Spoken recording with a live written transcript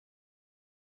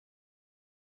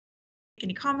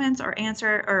any comments or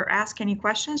answer or ask any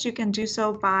questions, you can do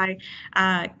so by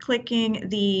clicking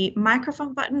the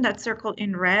microphone button that's circled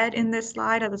in red in this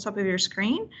slide at the top of your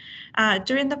screen.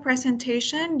 During the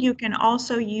presentation, you can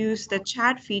also use the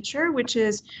chat feature, which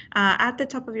is at the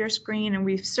top of your screen, and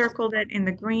we've circled it in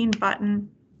the green button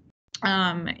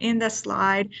in the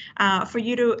slide for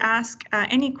you to ask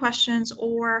any questions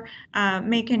or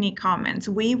make any comments.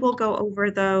 We will go over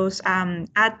those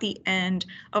at the end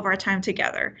of our time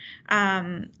together.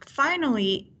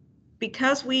 Finally,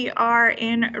 because we are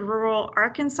in rural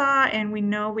Arkansas and we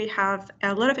know we have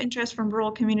a lot of interest from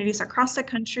rural communities across the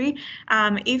country,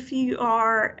 if you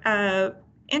are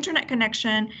internet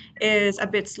connection is a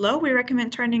bit slow, we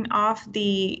recommend turning off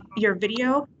your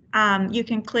video. You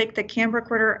can click the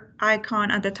camcorder icon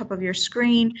at the top of your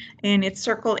screen, and it's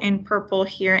circled in purple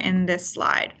here in this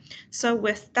slide. So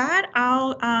with that,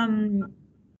 I'll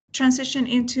transition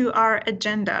into our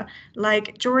agenda.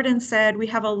 Like Jordan said, we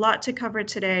have a lot to cover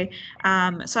today.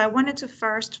 So I wanted to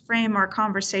first frame our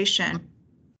conversation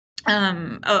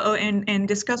and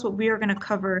discuss what we are going to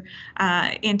cover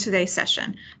in today's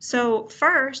session. So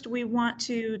first, we want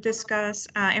to discuss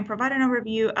and provide an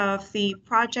overview of the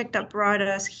project that brought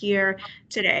us here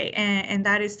today, and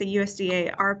that is the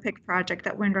USDA RPIC project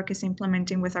that Winrock is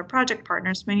implementing with our project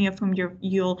partners, many of whom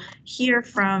you'll hear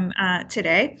from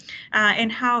today,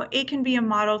 and how it can be a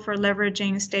model for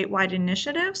leveraging statewide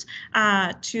initiatives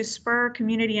to spur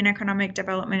community and economic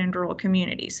development in rural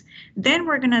communities. Then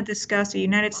we're going to discuss the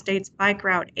United States Bike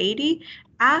Route 80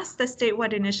 as the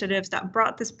statewide initiatives that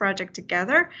brought this project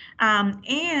together,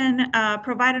 and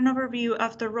provide an overview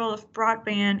of the role of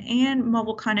broadband and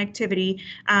mobile connectivity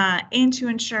into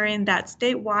ensuring that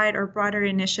statewide or broader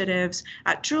initiatives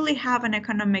truly have an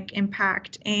economic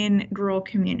impact in rural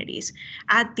communities.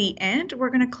 At the end, we're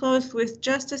going to close with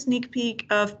just a sneak peek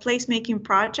of placemaking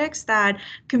projects that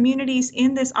communities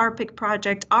in this RPIC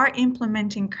project are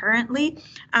implementing currently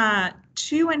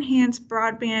to enhance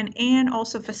broadband and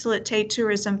also facilitate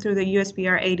tourism through the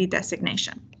USBR 80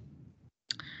 designation.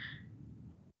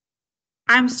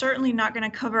 I'm certainly not going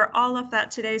to cover all of that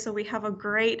today, so we have a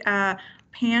great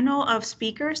panel of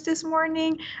speakers this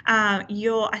morning.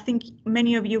 I think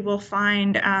many of you will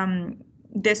find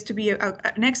this to be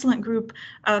an excellent group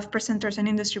of presenters and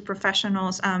industry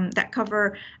professionals that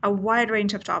cover a wide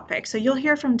range of topics. So you'll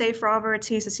hear from Dave Roberts,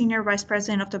 he's the Senior Vice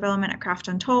President of Development at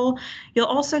Crafton Tull. You'll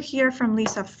also hear from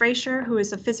Lisa Frazier, who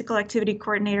is the Physical Activity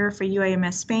Coordinator for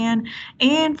UAMS SPAN,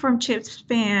 and from Chip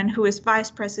Span, who is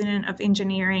Vice President of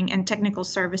Engineering and Technical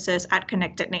Services at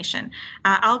Connected Nation.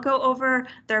 I'll go over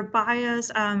their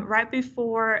bios right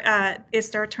before it's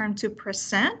their turn to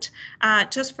present,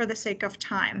 just for the sake of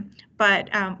time.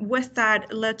 But with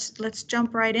that, let's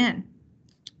jump right in.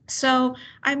 So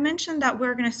I mentioned that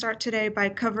we're going to start today by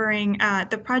covering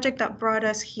the project that brought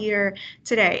us here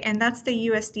today, and that's the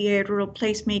USDA Rural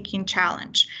Placemaking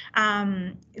Challenge.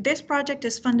 This project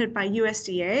is funded by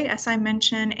USDA, as I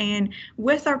mentioned, and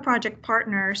with our project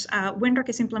partners, Winrock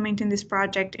is implementing this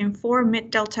project in 4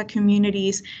 Mid-Delta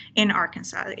communities in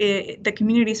Arkansas. The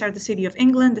communities are the City of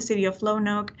England, the City of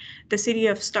Lonoke, the City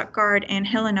of Stuttgart, and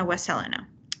Helena, West Helena.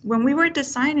 When we were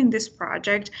designing this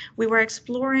project, we were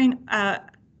exploring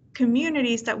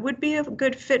communities that would be a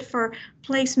good fit for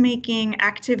placemaking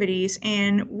activities,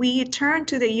 and we turned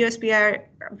to the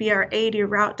USBR 80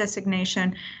 route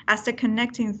designation as the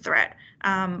connecting thread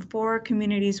for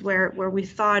communities where we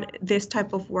thought this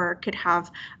type of work could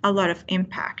have a lot of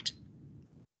impact.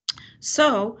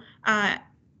 So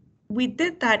we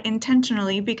did that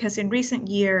intentionally because in recent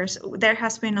years, there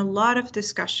has been a lot of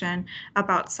discussion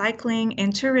about cycling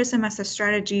and tourism as a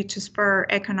strategy to spur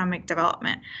economic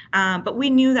development. But we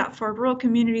knew that for rural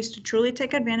communities to truly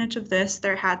take advantage of this,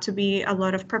 there had to be a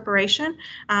lot of preparation,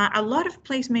 a lot of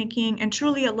placemaking, and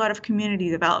truly a lot of community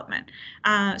development.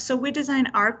 So we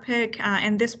designed RPIC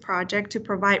and this project to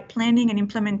provide planning and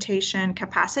implementation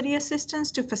capacity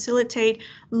assistance to facilitate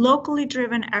locally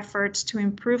driven efforts to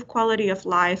improve quality of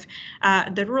life,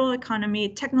 the rural economy,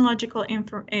 technological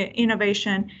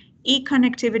innovation,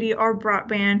 e-connectivity or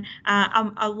broadband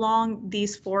along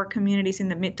these 4 communities in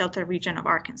the Mid-Delta region of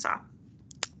Arkansas.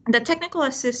 The technical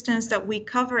assistance that we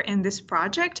cover in this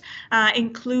project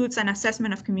includes an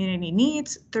assessment of community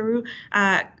needs through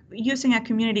using a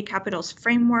community capitals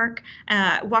framework,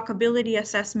 walkability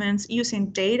assessments, using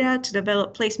data to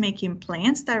develop placemaking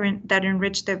plans that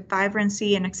enrich the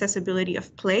vibrancy and accessibility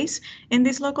of place in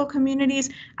these local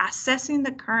communities, assessing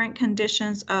the current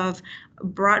conditions of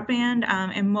broadband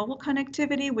and mobile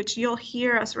connectivity, which you'll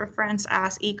hear us reference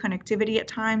as e-connectivity at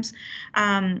times,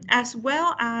 as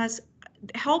well as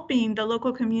helping the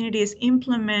local communities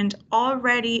implement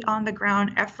already on the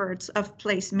ground efforts of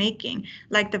placemaking,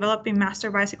 like developing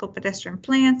master bicycle pedestrian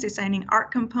plans, designing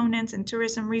art components and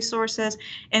tourism resources,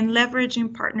 and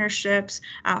leveraging partnerships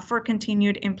for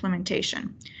continued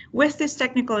implementation. With this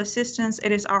technical assistance,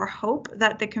 it is our hope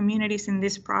that the communities in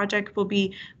this project will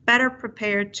be better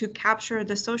prepared to capture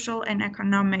the social and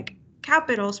economic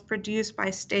capitals produced by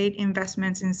state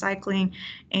investments in cycling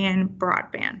and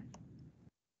broadband.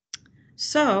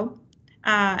 So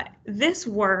this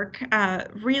work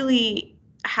really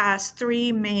has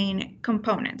three main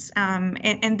components,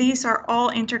 and these are all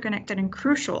interconnected and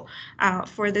crucial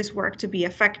for this work to be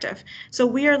effective. So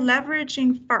we are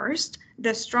leveraging first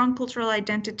the strong cultural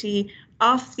identity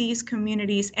of these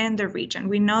communities and the region.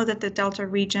 We know that the Delta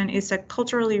region is a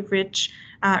culturally rich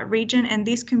region, and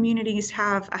these communities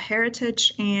have a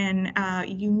heritage and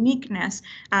uniqueness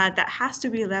that has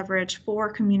to be leveraged for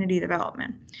community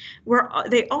development.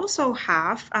 They also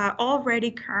have already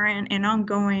current and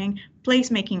ongoing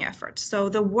placemaking efforts. So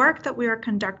the work that we are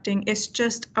conducting is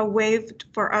just a way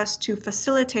for us to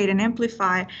facilitate and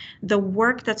amplify the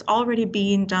work that's already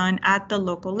being done at the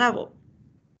local level.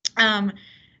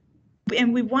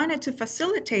 And we wanted to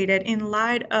facilitate it in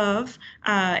light of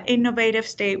innovative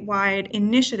statewide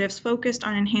initiatives focused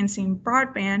on enhancing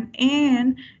broadband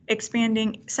and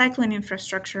expanding cycling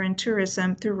infrastructure and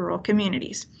tourism through rural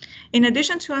communities. In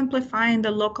addition to amplifying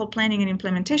the local planning and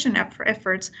implementation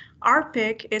efforts, our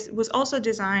PIC was also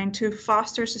designed to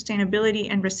foster sustainability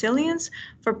and resilience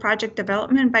for project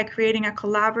development by creating a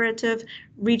collaborative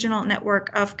regional network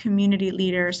of community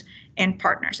leaders and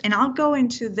partners. And I'll go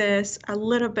into this a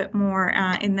little bit more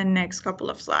in the next couple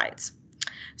of slides.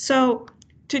 So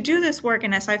to do this work,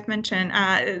 and as I've mentioned,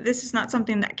 this is not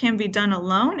something that can be done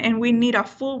alone, and we need a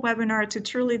full webinar to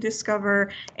truly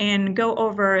discover and go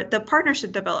over the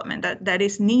partnership development that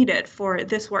is needed for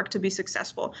this work to be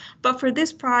successful. But for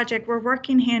this project, we're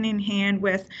working hand in hand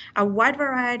with a wide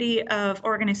variety of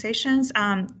organizations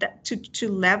to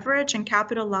leverage and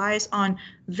capitalize on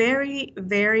very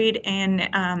varied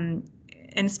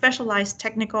and specialized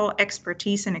technical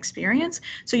expertise and experience.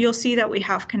 So you'll see that we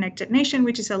have Connected Nation,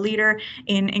 which is a leader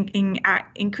in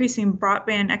increasing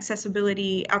broadband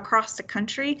accessibility across the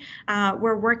country.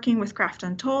 We're working with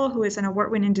Crafton Tull, who is an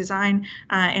award-winning design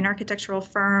and architectural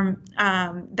firm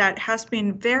that has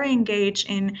been very engaged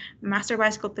in master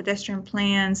bicycle pedestrian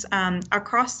plans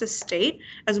across the state,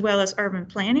 as well as urban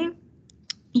planning.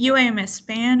 UAMS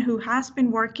SPAN, who has been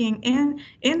working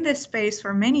in this space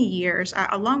for many years,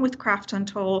 along with Crafton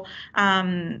Tull,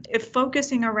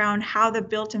 focusing around how the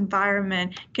built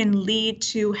environment can lead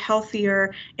to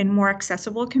healthier and more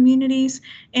accessible communities.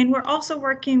 And we're also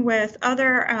working with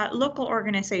other local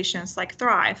organizations like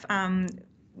Thrive,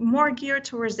 more geared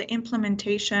towards the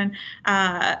implementation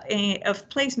of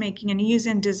placemaking and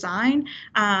using design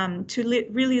to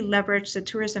really leverage the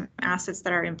tourism assets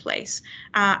that are in place.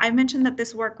 I mentioned that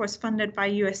this work was funded by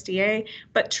USDA,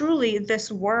 but truly this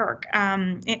work,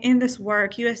 in this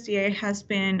work, USDA has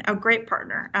been a great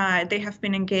partner. They have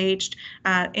been engaged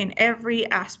in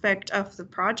every aspect of the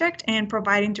project and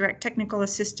providing direct technical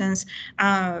assistance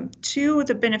to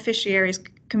the beneficiaries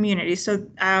community. So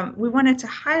we wanted to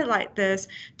highlight this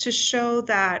to show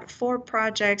that for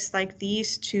projects like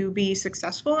these to be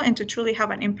successful and to truly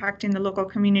have an impact in the local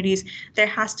communities, there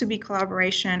has to be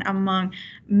collaboration among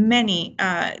many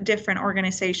different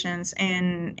organizations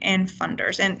and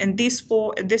funders. And these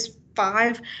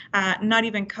five not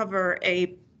even cover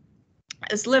a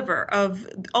sliver of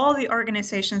all the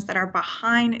organizations that are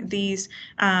behind these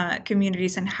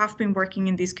communities and have been working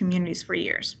in these communities for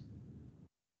years.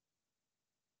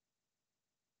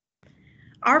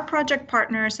 Our project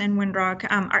partners in Winrock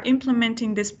are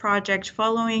implementing this project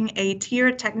following a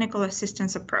tiered technical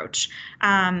assistance approach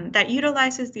that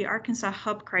utilizes the Arkansas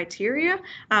Hub criteria,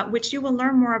 which you will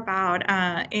learn more about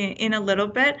in a little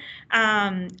bit,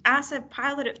 as a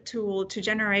piloted tool to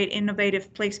generate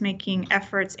innovative placemaking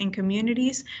efforts in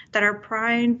communities that are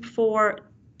primed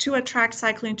to attract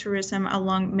cycling tourism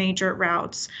along major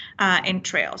routes and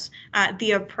trails.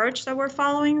 The approach that we're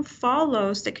following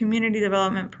follows the community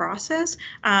development process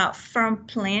from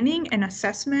planning and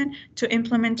assessment to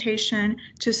implementation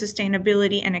to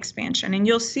sustainability and expansion. And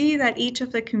you'll see that each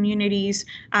of the communities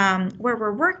where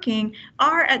we're working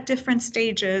are at different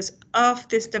stages of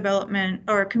this development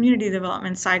or community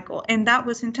development cycle, and that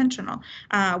was intentional.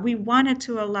 We wanted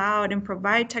to allow and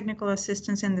provide technical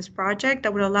assistance in this project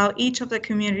that would allow each of the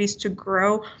communities to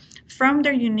grow from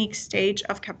their unique stage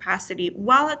of capacity,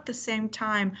 while at the same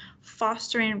time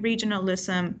fostering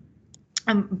regionalism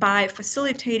by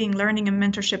facilitating learning and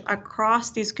mentorship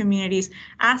across these communities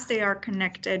as they are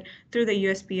connected through the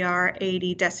USBR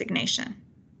 80 designation.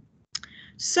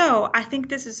 So I think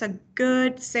this is a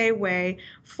good segue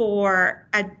for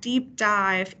a deep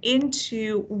dive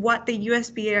into what the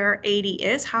USBR 80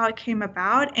 is, how it came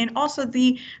about, and also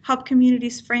the Hub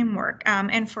Communities framework.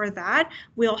 And for that,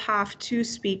 we'll have two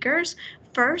speakers.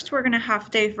 First, we're going to have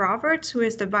Dave Roberts, who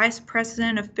is the Vice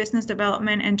President of Business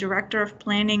Development and Director of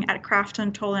Planning at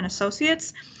Crafton Tull and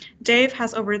Associates. Dave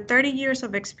has over 30 years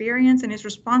of experience and is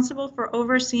responsible for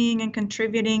overseeing and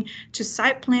contributing to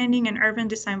site planning and urban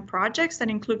design projects that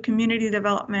include community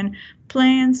development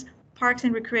plans, parks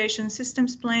and recreation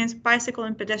systems plans, bicycle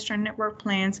and pedestrian network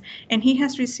plans, and he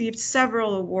has received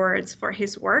several awards for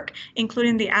his work,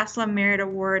 including the ASLA Merit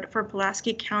Award for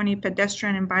Pulaski County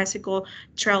Pedestrian and Bicycle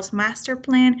Trails Master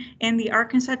Plan and the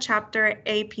Arkansas Chapter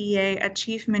APA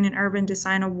Achievement in Urban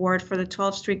Design Award for the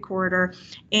 12th Street Corridor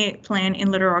Plan in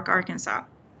Little Rock, Arkansas.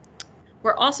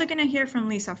 We're also going to hear from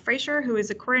Lisa Frazier, who is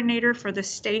the coordinator for the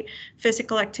State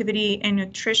Physical Activity and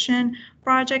Nutrition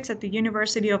Projects at the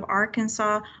University of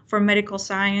Arkansas for Medical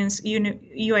Science,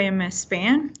 UAMS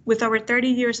SPAN. With over 30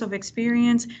 years of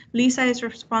experience, Lisa is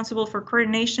responsible for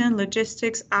coordination,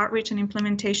 logistics, outreach, and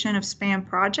implementation of SPAN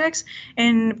projects,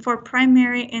 and for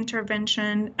primary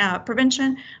intervention,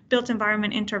 prevention, built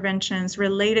environment interventions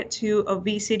related to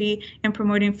obesity and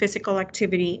promoting physical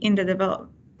activity in the development.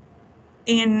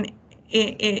 And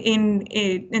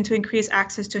to increase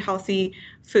access to healthy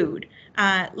food.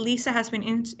 Lisa has been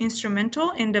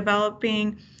instrumental in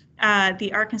developing the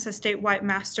Arkansas statewide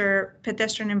master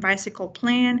pedestrian and bicycle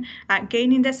plan,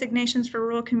 gaining designations for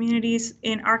rural communities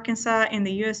in Arkansas in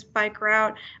the U.S. bike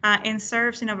route, and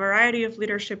serves in a variety of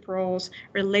leadership roles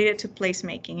related to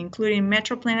placemaking, including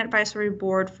Metro Plan Advisory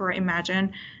Board for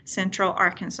Imagine Central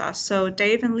Arkansas. So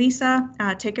Dave and Lisa,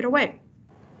 take it away.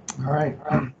 All right.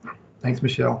 Thanks,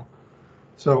 Michelle.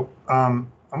 So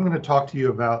I'm going to talk to you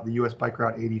about the US Bike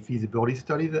Route 80 feasibility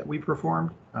study that we performed.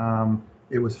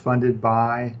 It was funded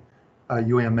by a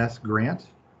UAMS grant.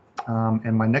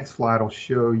 And my next slide will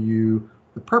show you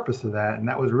the purpose of that. And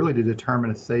that was really to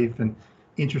determine a safe and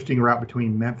interesting route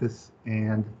between Memphis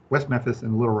and West Memphis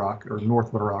and Little Rock, or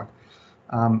North Little Rock.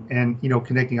 And, you know,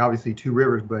 connecting obviously two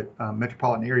rivers, but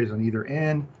metropolitan areas on either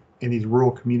end and these rural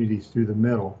communities through the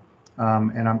middle.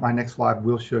 And on my next slide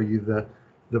will show you the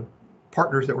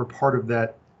partners that were part of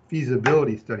that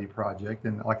feasibility study project.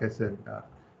 And like I said,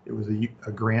 it was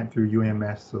a grant through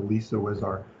UAMS, so Lisa was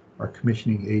our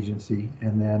commissioning agency.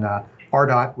 And then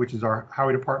RDOT, which is our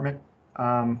highway department,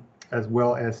 as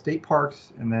well as state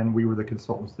parks, and then we were the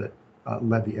consultants that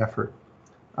led the effort.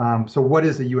 So what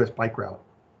is a US bike route?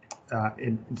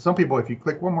 And some people, if you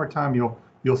click one more time,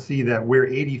 you'll see that where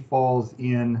 80 falls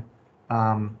in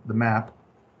the map.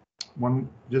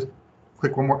 Just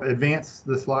click one more, advance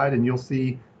the slide, and you'll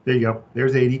see, there you go,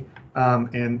 there's 80.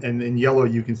 And in yellow,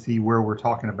 you can see where we're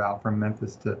talking about from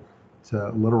Memphis to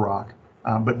Little Rock.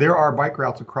 But there are bike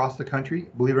routes across the country.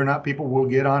 Believe it or not, people will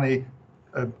get on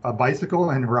a bicycle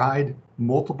and ride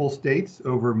multiple states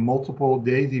over multiple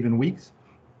days, even weeks.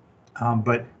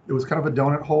 But it was kind of a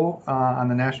donut hole on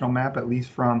the national map, at least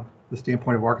from the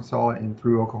standpoint of Arkansas and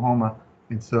through Oklahoma.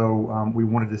 And so we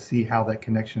wanted to see how that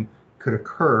connection could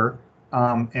occur.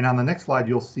 And on the next slide,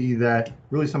 you'll see that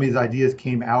really some of these ideas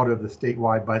came out of the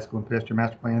statewide bicycle and pedestrian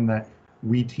master plan that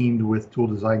we teamed with Tool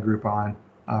Design Group on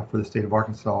for the state of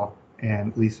Arkansas,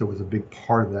 and Lisa was a big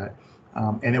part of that.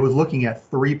 And it was looking at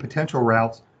 3 potential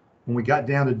routes. When we got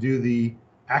down to do the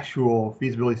actual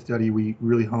feasibility study, we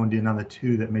really honed in on the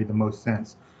 2 that made the most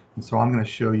sense. And so I'm going to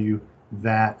show you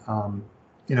that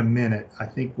in a minute. I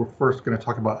think we're first going to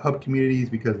talk about hub communities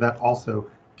because that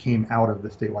also came out of the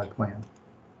statewide plan.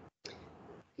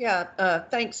 Yeah,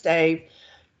 thanks, Dave.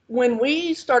 When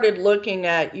we started looking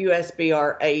at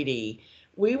USBR 80,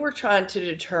 we were trying to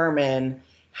determine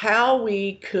how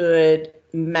we could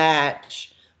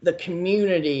match the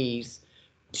communities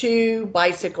to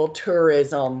bicycle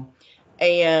tourism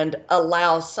and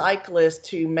allow cyclists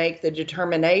to make the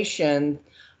determination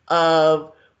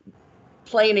of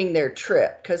planning their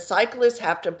trip, because cyclists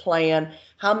have to plan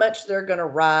how much they're going to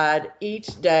ride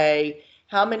each day,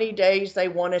 how many days they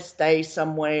want to stay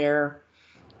somewhere,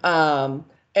 and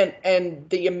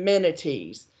the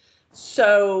amenities.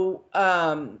 So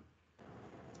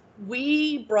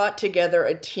we brought together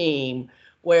a team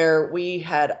where we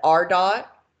had RDOT,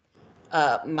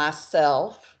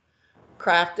 myself,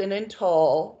 Crafton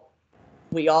Tull.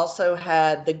 We also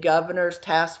had the Governor's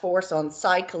Task Force on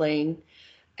Cycling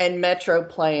and Metro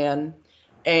Plan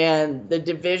and the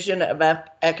Division of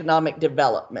Economic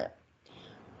Development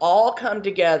all come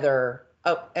together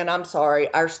oh, and I'm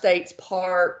sorry, our state's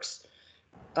parks,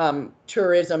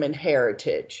 tourism, and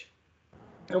heritage.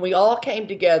 And we all came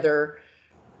together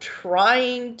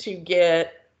trying to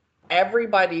get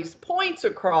everybody's points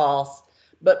across,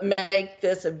 but make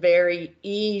this a very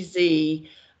easy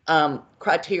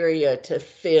criteria to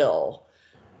fill.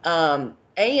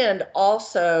 And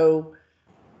also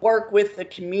work with the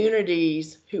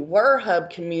communities who were hub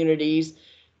communities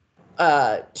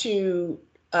to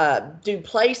do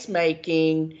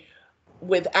placemaking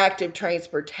with active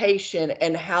transportation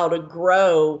and how to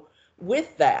grow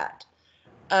with that.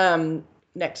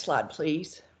 Next slide,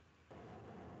 please.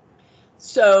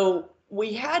 So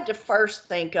we had to first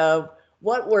think of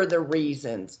what were the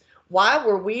reasons. Why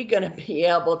were we going to be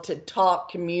able to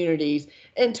talk communities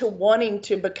into wanting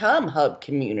to become hub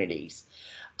communities?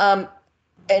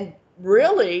 And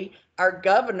really, our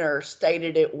governor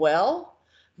stated it well,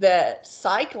 that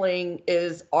cycling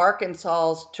is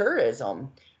Arkansas's tourism.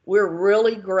 We're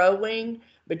really growing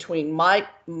between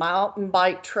mountain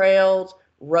bike trails,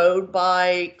 road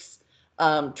bikes,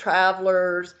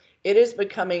 travelers. It is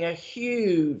becoming a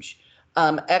huge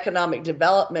economic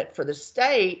development for the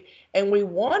state. And we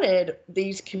wanted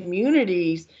these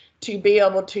communities to be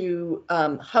able to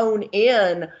hone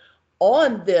in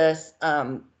on this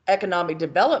economic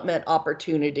development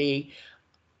opportunity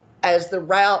as the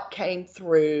route came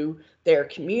through their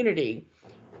community.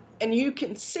 And you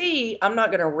can see, I'm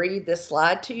not going to read this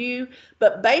slide to you,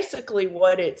 but basically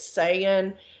what it's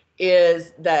saying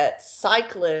is that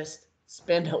cyclists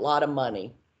spend a lot of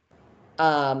money.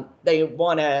 They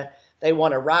want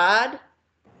to ride,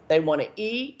 they want to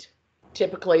eat.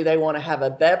 Typically, they want to have a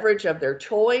beverage of their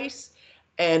choice.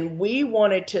 And we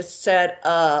wanted to set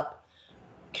up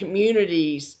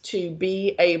communities to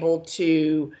be able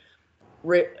to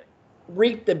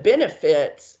reap the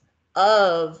benefits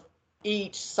of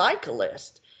each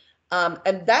cyclist.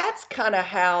 And that's kind of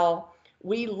how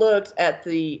we looked at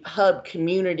the hub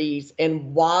communities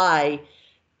and why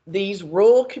these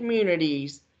rural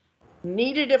communities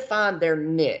needed to find their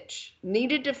niche,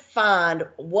 needed to find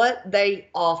what they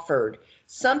offered,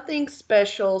 something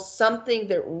special, something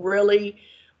that really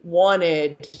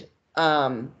wanted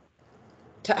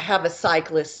to have a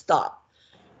cyclist stop.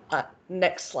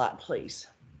 Next slide, please.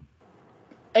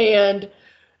 And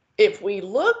if we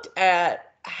looked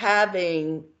at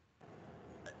having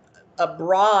a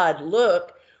broad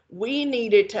look, we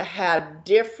needed to have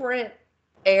different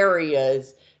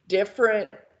areas, different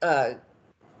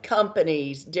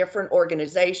companies, different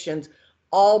organizations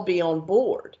all be on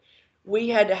board. We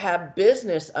had to have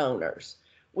business owners.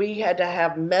 We had to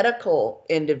have medical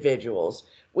individuals.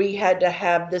 We had to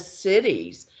have the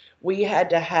cities. We had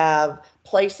to have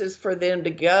places for them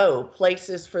to go,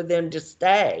 places for them to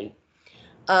stay.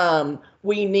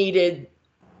 We needed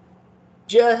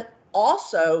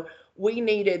we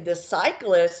needed the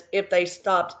cyclists, if they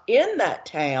stopped in that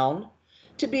town,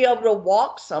 to be able to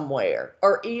walk somewhere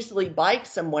or easily bike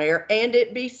somewhere and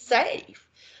it be safe.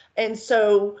 And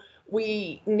so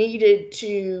we needed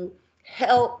to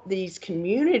help these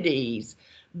communities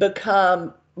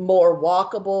become more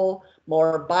walkable,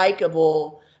 more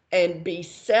bikeable, and be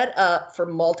set up for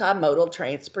multimodal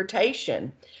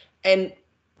transportation. And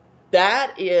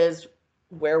that is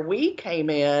where we came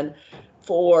in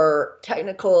for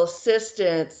technical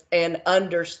assistance and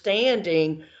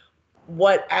understanding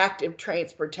what active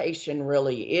transportation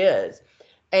really is.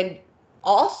 And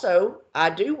also, I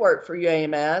do work for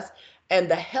UAMS, and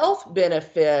the health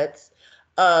benefits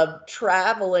of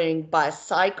traveling by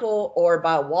cycle or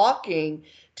by walking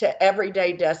to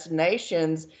everyday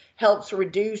destinations helps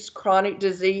reduce chronic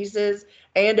diseases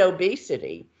and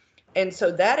obesity. And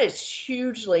so that is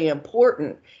hugely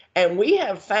important. And we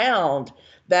have found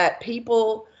that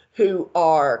people who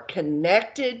are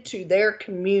connected to their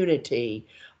community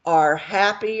are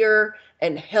happier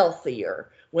and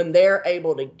healthier when they're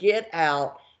able to get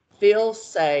out, feel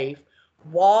safe,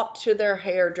 walk to their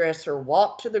hairdresser,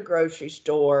 walk to the grocery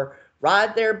store,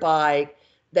 ride their bike.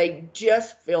 They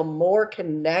just feel more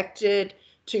connected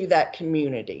to that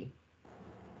community.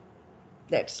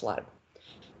 Next slide.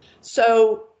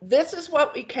 So this is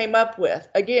what we came up with.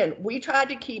 Again, we tried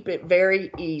to keep it very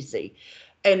easy.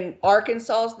 And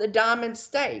Arkansas is the diamond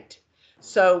state.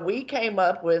 So we came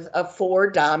up with a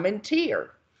 4-diamond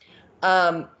tier.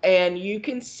 And you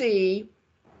can see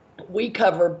we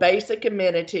cover basic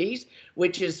amenities,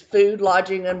 which is food,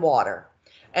 lodging, and water.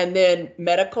 And then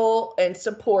medical and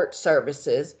support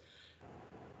services,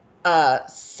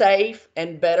 safe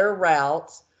and better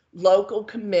routes, local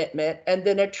commitment, and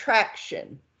then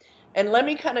attraction. And let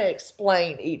me kind of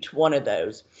explain each one of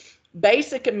those.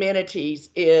 Basic amenities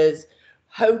is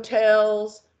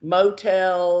hotels,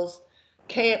 motels,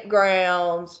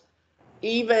 campgrounds,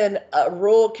 even a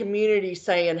rural community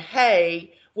saying,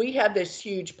 hey, we have this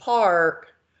huge park.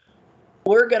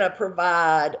 We're going to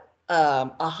provide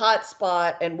a hot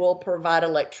spot and we'll provide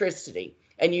electricity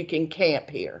and you can camp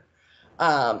here.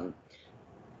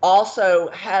 Also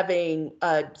having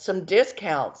some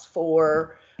discounts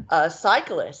for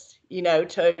cyclists,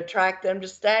 to attract them to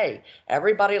stay.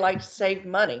 Everybody likes to save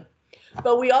money.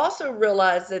 But we also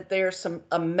realize that there's some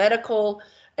medical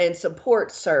and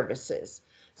support services.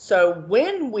 So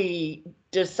when we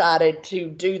decided to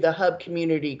do the hub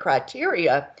community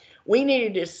criteria, we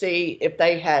needed to see if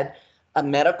they had a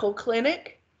medical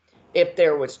clinic, if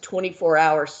there was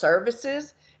 24-hour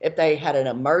services, if they had an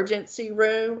emergency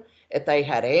room, if they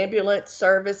had ambulance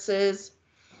services.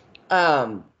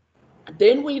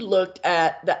 Then we looked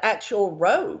at the actual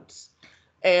roads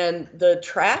and the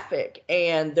traffic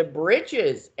and the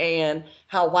bridges and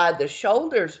how wide the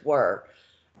shoulders were.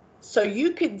 So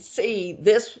you could see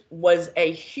this was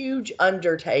a huge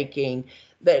undertaking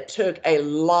that took a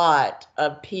lot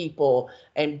of people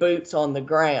and boots on the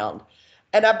ground.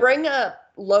 And I bring up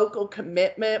local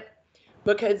commitment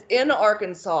because in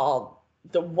Arkansas,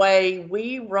 the way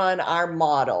we run our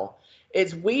model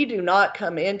is we do not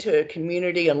come into a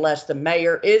community unless the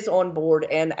mayor is on board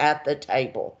and at the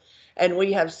table. And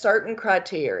we have certain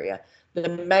criteria. The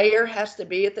mayor has to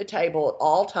be at the table at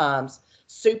all times,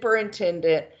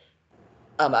 superintendent,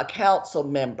 a council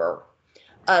member.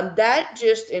 That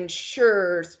just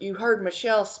ensures, you heard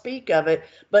Michelle speak of it,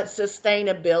 but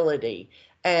sustainability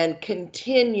and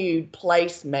continued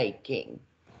placemaking.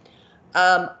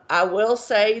 I will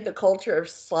say the culture of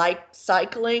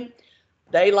cycling,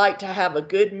 they like to have a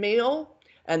good meal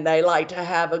and they like to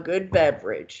have a good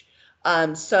beverage.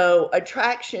 So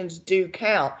attractions do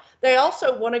count. They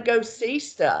also want to go see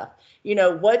stuff.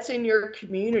 What's in your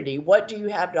community? What do you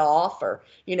have to offer?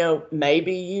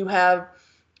 Maybe you have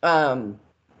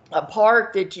a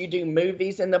park that you do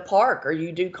movies in the park or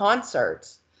you do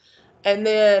concerts. And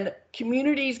then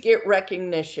communities get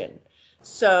recognition.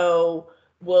 So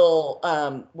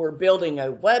we're building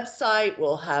a website.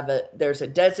 There's a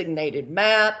designated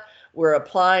map. We're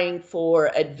applying for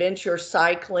adventure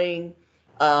cycling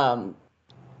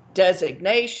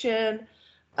designation.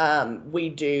 We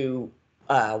do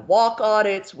walk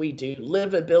audits. We do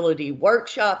livability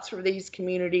workshops for these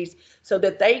communities so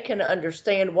that they can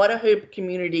understand what a hub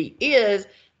community is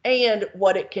and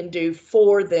what it can do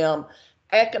for them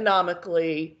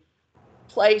economically,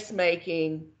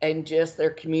 placemaking, and just their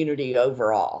community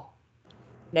overall.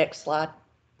 Next slide.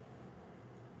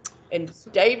 And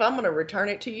Dave, I'm going to return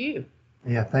it to you.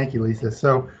 Yeah, thank you, Lisa.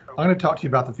 So I'm going to talk to you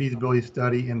about the feasibility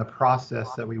study and the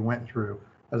process that we went through.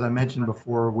 As I mentioned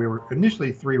before, we were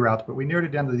initially 3 routes, but we narrowed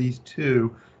it down to these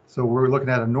 2. So we're looking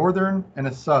at a northern and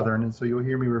a southern, and so you'll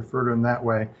hear me refer to them that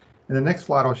way. And the next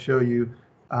slide, I'll show you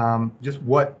just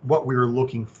what we were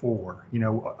looking for,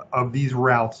 of these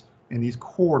routes and these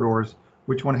corridors,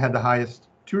 which one had the highest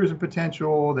tourism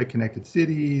potential, they connected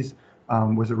cities,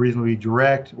 was it reasonably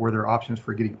direct, were there options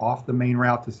for getting off the main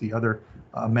route to see other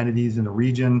amenities in the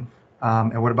region,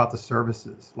 and what about the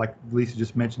services? Like Lisa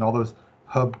just mentioned, all those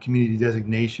hub community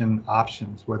designation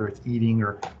options, whether it's eating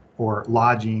or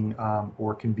lodging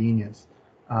or convenience.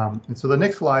 And so the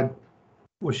next slide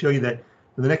will show you that,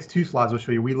 the next 2 slides will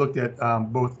show you, we looked at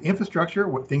both infrastructure,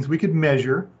 what things we could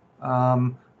measure,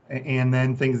 and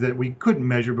then things that we couldn't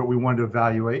measure, but we wanted to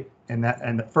evaluate. And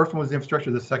the first one was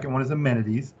infrastructure, the second one is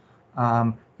amenities.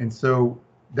 And so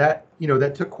that,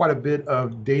 that took quite a bit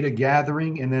of data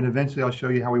gathering, and then eventually I'll show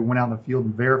you how we went out in the field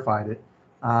and verified it.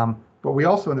 But we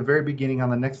also, in the very beginning, on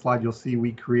the next slide, you'll see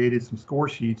we created some score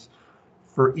sheets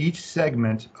for each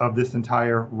segment of this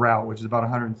entire route, which is about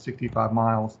 165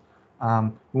 miles.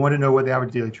 We want to know what the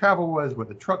average daily travel was, what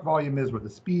the truck volume is, what the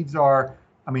speeds are.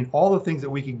 I mean, all the things that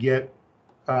we could get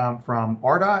from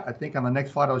RDOT. I think on the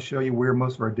next slide, I'll show you where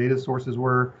most of our data sources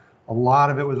were. A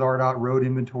lot of it was RDOT road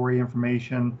inventory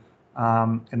information,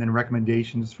 and then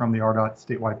recommendations from the RDOT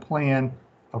statewide plan.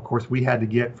 Of course, we had to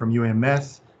get from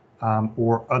UAMS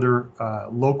or other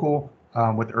local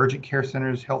with urgent care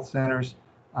centers, health centers,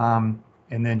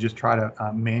 and then just try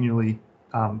to manually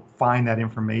find that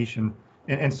information.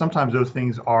 And sometimes those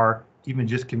things are even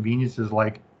just conveniences,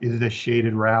 like, is it a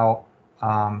shaded route?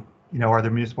 Are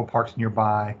there municipal parks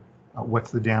nearby?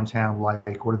 What's the downtown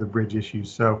like? What are the bridge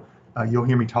issues? So you'll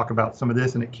hear me talk about some of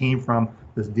this, and it came from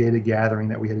this data gathering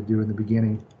that we had to do in the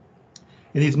beginning.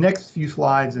 In these next few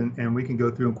slides, and we can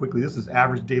go through them quickly, this is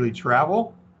average daily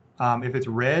travel. If it's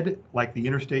red, like the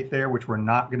interstate there, which we're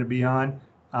not going to be on,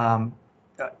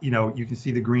 you can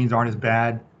see the greens aren't as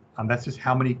bad. That's just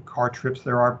how many car trips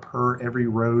there are per every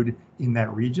road in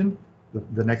that region.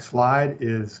 The next slide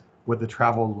is what the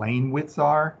travel lane widths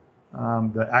are,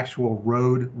 the actual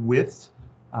road widths.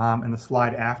 And the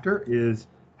slide after is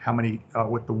how many,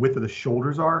 what the width of the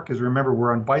shoulders are. Because remember,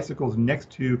 we're on bicycles next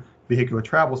to vehicular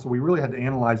travel, so we really had to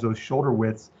analyze those shoulder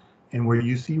widths. And where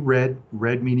you see red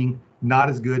meaning not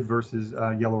as good versus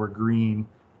yellow or green.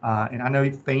 And I know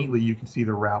faintly you can see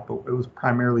the route, but it was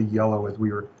primarily yellow as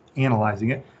we were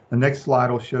analyzing it. The next slide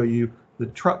will show you the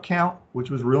truck count, which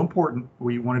was real important.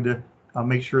 We wanted to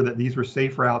make sure that these were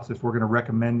safe routes if we're going to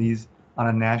recommend these on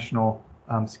a national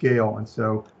scale. And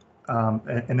so,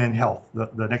 and then health.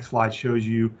 The next slide shows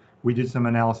you, we did some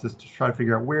analysis to try to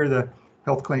figure out where the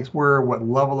health clinics were, what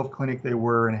level of clinic they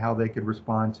were, and how they could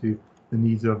respond to the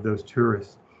needs of those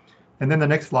tourists. And then the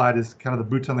next slide is kind of the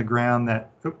boots on the ground that,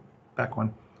 back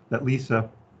one, that Lisa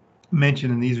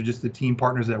mentioned, and these are just the team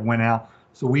partners that went out.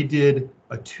 So we did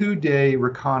a 2-day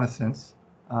reconnaissance,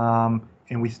 and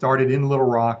we started in Little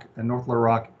Rock, in North Little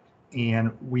Rock, and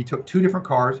we took 2 different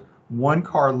cars. One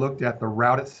car looked at the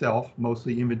route itself,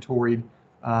 mostly inventoried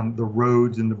the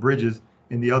roads and the bridges,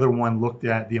 and the other one looked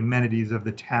at the amenities of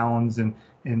the towns and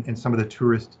some of the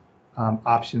tourist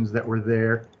options that were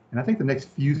there. And I think the next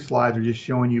few slides are just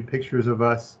showing you pictures of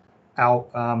us out,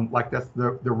 like that's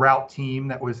the route team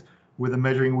that was with a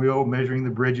measuring wheel, measuring the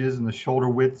bridges and the shoulder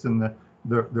widths and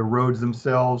the roads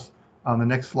themselves. On the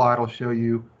next slide, I'll show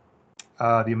you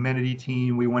the amenity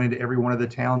team. We went into every one of the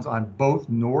towns on both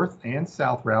north and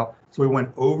south route. So we went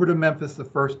over to Memphis the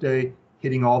first day,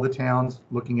 hitting all the towns,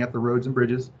 looking at the roads and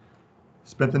bridges.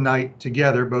 Spent the night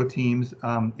together, both teams,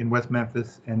 in West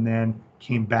Memphis, and then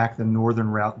came back the northern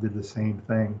route, did the same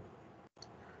thing.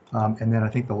 And then I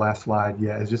think the last slide,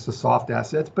 is just the soft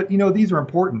assets. But these are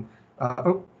important.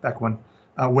 Back one.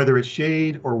 Whether it's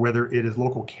shade or whether it is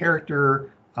local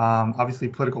character, obviously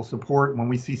political support. When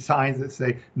we see signs that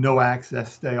say no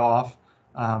access, stay off,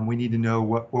 we need to know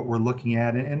what we're looking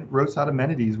at, and roadside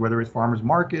amenities, whether it's farmers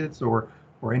markets or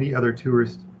any other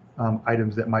tourist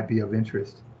items that might be of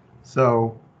interest.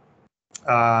 So,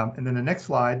 and then the next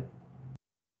slide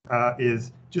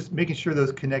is just making sure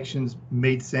those connections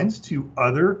made sense to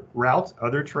other routes,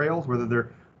 other trails, whether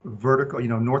they're vertical,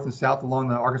 north and south along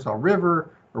the Arkansas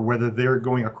River, or whether they're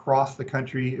going across the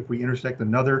country if we intersect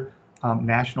another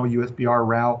national USBR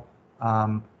route,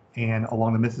 and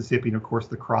along the Mississippi, and of course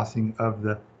the crossing of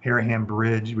the Harahan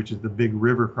Bridge, which is the big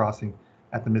river crossing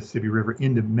at the Mississippi River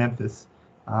into Memphis.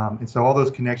 And so all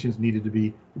those connections needed to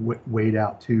be weighed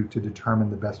out to determine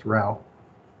the best route.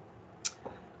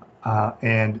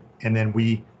 And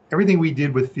then everything we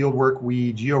did with field work,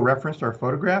 we geo-referenced our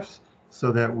photographs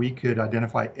so that we could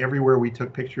identify everywhere we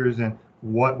took pictures and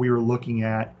what we were looking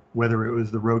at, whether it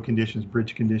was the road conditions,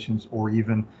 bridge conditions, or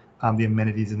even the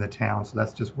amenities in the town. So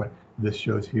that's just what this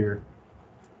shows here.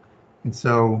 And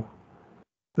so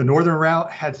the northern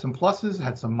route had some pluses,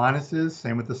 had some minuses,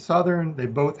 same with the southern. They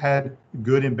both had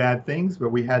good and bad things, but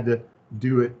we had to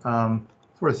do it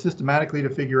sort of systematically to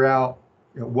figure out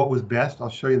what was best. I'll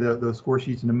show you those score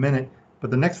sheets in a minute,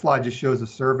 but the next slide just shows a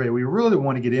survey. We really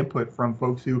want to get input from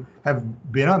folks who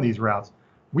have been on these routes.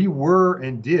 We were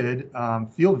and did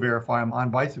field verify them on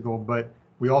bicycle, but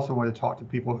we also wanted to talk to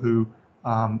people who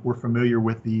were familiar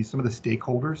with some of the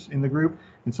stakeholders in the group.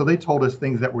 And so they told us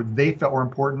things that they felt were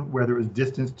important, whether it was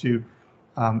distance to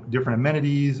different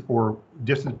amenities or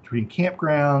distance between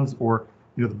campgrounds or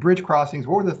the bridge crossings.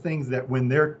 What were the things that when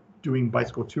they're doing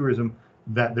bicycle tourism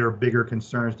that there are bigger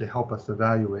concerns to help us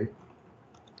evaluate?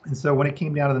 And so when it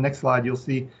came down to the next slide, you'll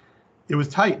see it was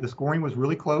tight. The scoring was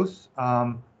really close.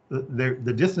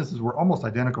 The distances were almost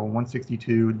identical,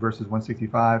 162 versus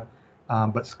 165.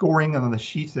 But scoring on the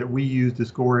sheets that we used to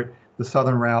score it, the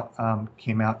southern route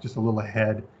came out just a little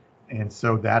ahead. And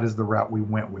so that is the route we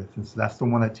went with. And so that's the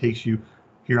one that takes you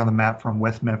here on the map from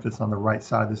West Memphis on the right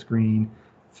side of the screen,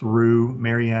 through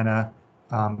Marietta,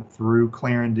 through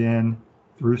Clarendon,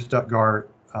 through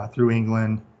Stuttgart, through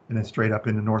England, and then straight up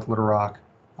into North Little Rock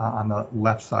on the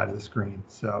left side of the screen.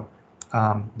 So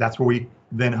that's where we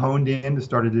then honed in to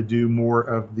started to do more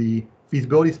of the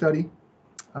feasibility study.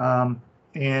 And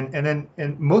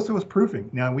most of it was proofing.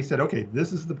 Now we said, okay,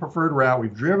 this is the preferred route.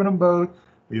 We've driven them both.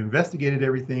 We've investigated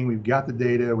everything. We've got the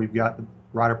data. We've got the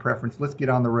rider preference. Let's get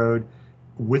on the road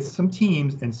with some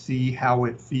teams and see how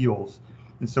it feels.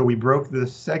 And so we broke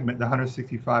this segment, the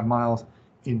 165 miles,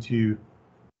 into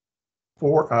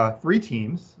three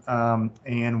teams,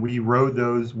 and we rode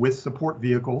those with support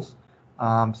vehicles,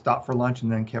 stopped for lunch,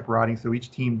 and then kept riding. So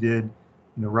each team did,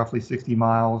 roughly 60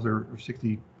 miles or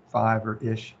 65 or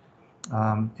ish.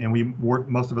 And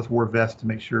most of us wore vests to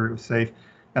make sure it was safe.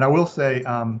 And I will say,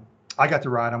 I got to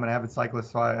ride. I'm an avid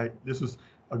cyclist, so this was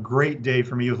a great day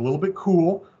for me. It was a little bit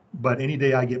cool, but any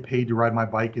day I get paid to ride my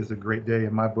bike is a great day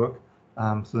in my book.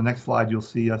 So the next slide, you'll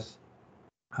see us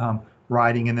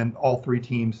riding, and then all three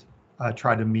teams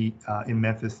tried to meet in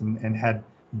Memphis and had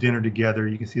dinner together.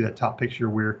 You can see that top picture.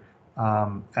 We're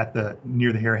at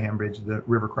near the Harahan Bridge, the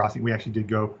river crossing. We actually did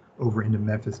go over into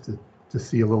Memphis to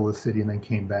see a little of the city and then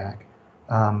came back.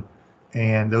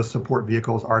 And those support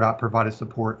vehicles, RDOT provided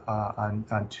support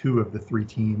on two of the three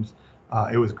teams.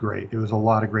 It was great. It was a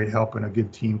lot of great help and a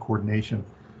good team coordination.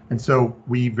 And so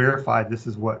we verified this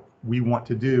is what we want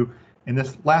to do. And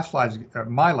this last slide,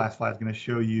 my last slide, is going to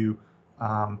show you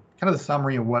kind of the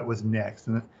summary of what was next.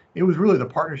 And it was really the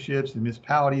partnerships, the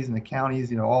municipalities and the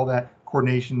counties, all that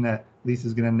coordination that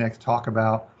Lisa's going to next talk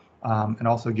about, and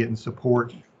also getting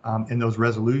support in those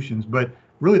resolutions. But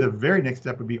really the very next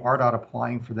step would be RDOT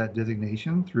applying for that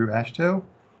designation through AASHTO,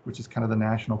 which is kind of the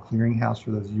national clearinghouse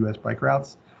for those U.S. bike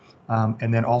routes.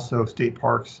 And then also state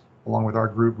parks, along with our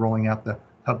group, rolling out the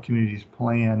Hub Communities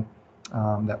Plan,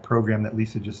 that program that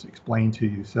Lisa just explained to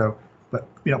you. So, but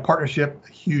partnership,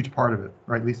 a huge part of it,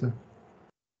 right, Lisa?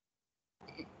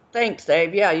 Thanks,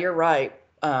 Dave. Yeah, you're right.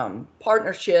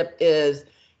 Partnership is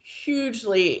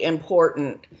hugely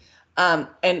important.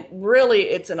 And really,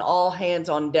 it's an all hands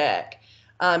on deck.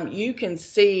 You can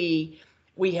see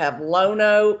we have Lone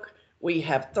Oak, we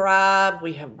have Thrive,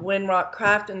 we have Winrock,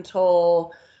 Crafton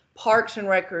Tull, Parks and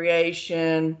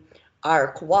Recreation,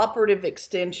 our cooperative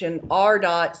extension,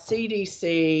 RDOT,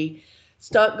 CDC,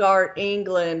 Stuttgart,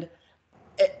 England,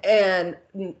 and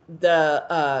the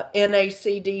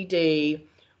NACDD,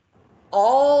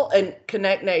 and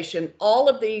Connect Nation. All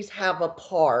of these have a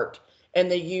part in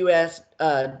the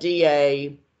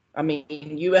USDA,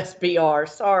 USBR,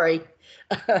 sorry,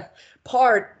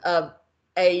 part of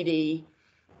 80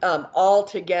 all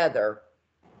together.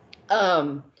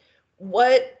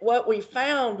 What we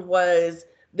found was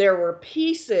there were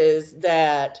pieces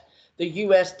that the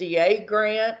USDA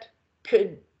grant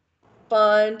could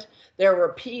fund. There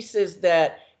were pieces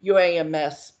that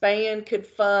UAMS SPAN could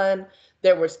fund.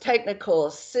 There was technical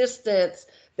assistance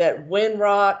that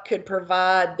Winrock could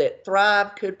provide, that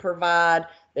Thrive could provide,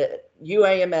 that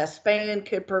UAMS SPAN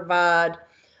could provide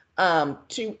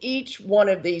to each one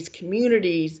of these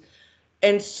communities.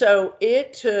 And so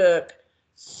it took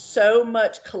so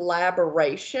much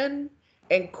collaboration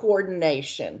and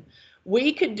coordination.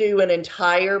 We could do an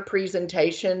entire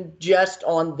presentation just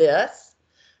on this.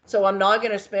 So I'm not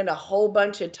going to spend a whole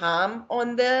bunch of time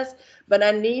on this, but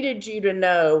I needed you to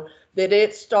know that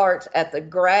it starts at the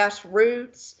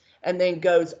grassroots and then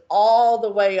goes all the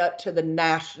way up to the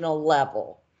national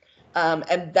level.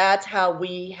 And that's how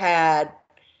we had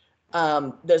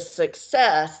the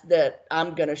success that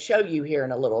I'm going to show you here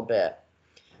in a little bit.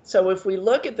 So if we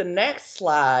look at the next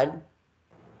slide,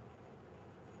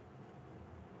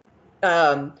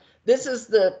 this is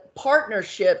the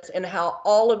partnerships and how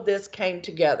all of this came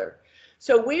together.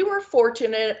 So we were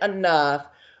fortunate enough,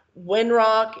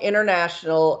 Winrock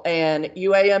International and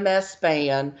UAMS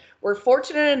SPAN were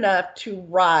fortunate enough to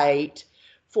write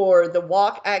for the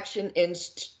Walk Action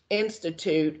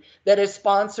Institute that is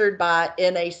sponsored by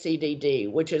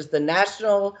NACDD, which is the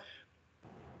National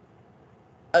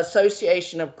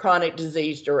Association of Chronic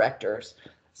Disease Directors.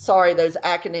 Sorry, those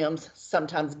acronyms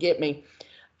sometimes get me.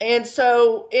 And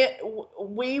so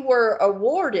we were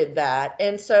awarded that.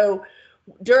 And so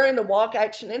during the Walk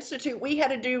Action Institute, we had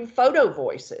to do photo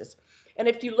voices. And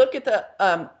if you look at the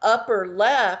upper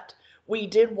left, we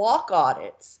did walk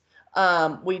audits.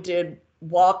 We did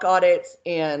walk audits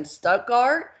in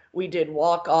Stuttgart. We did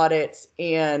walk audits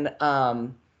in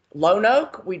Lone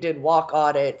Oak. We did walk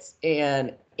audits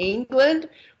in England.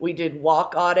 We did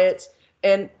walk audits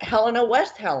in Helena,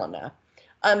 West Helena.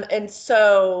 And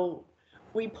so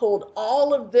we pulled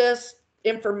all of this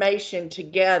information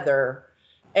together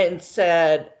and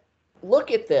said,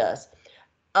 look at this.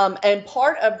 And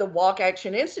part of the Walk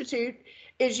Action Institute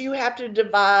is you have to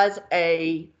devise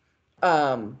a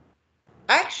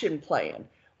action plan.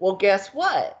 Well, guess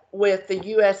what? With the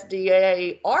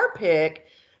USDA RPIC,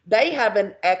 they have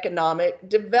an economic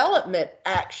development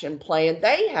action plan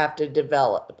they have to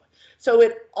develop. So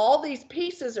all these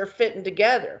pieces are fitting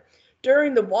together.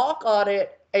 During the walk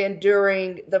audit and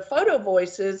during the photo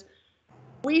voices,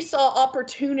 we saw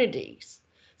opportunities.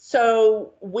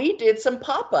 So we did some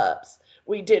pop-ups.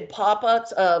 We did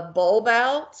pop-ups of bulb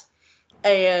outs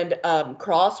and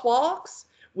crosswalks.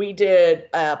 We did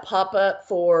a pop-up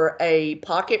for a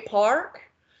pocket park.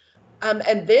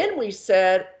 And then we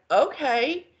said,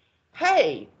 okay,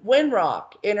 hey,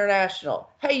 Winrock International,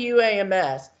 hey,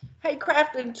 UAMS, hey,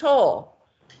 Crafton Tull,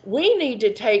 we need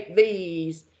to take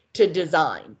these to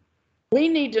design. We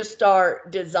need to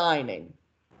start designing.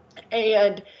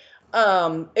 And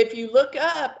if you look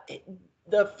up,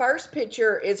 the first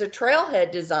picture is a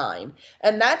trailhead design,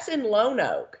 and that's in Lone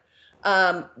Oak.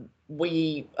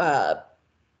 We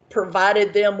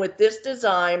provided them with this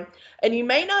design, and you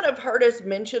may not have heard us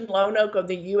mention Lone Oak of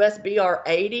the USBR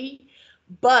 80,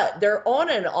 but they're on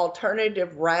an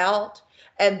alternative route,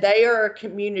 and they are a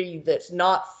community that's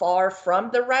not far from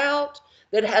the route,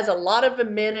 that has a lot of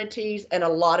amenities and a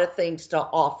lot of things to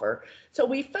offer. So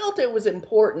we felt it was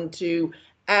important to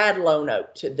add Lone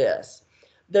Oak to this.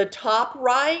 The top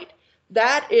right,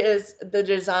 that is the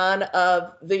design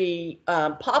of the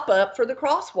pop-up for the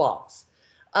crosswalks.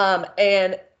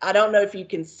 And I don't know if you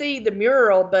can see the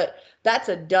mural, but that's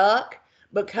a duck,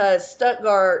 because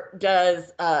Stuttgart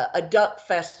does a duck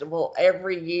festival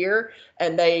every year,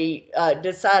 and they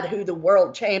decide who the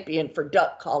world champion for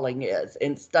duck calling is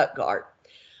in Stuttgart.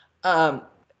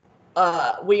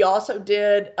 We also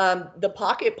did the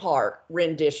Pocket Park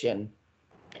rendition,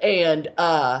 and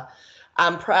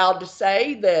I'm proud to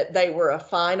say that they were a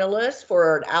finalist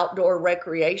for an outdoor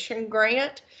recreation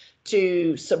grant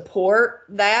to support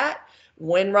that.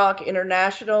 Winrock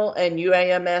International and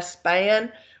UAMS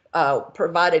SPAN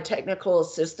provided technical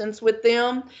assistance with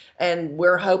them, and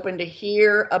we're hoping to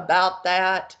hear about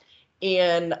that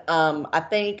in, I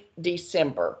think,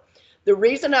 December. The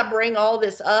reason I bring all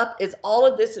this up is all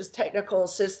of this is technical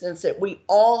assistance that we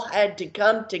all had to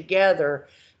come together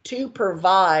to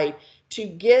provide to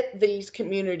get these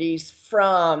communities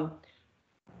from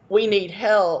we need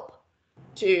help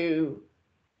to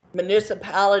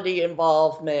municipality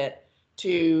involvement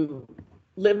to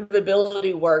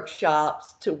livability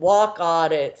workshops to walk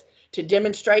audits to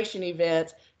demonstration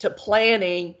events to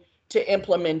planning to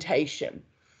implementation.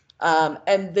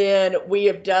 And then we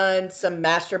have done some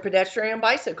master pedestrian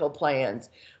bicycle plans.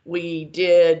 We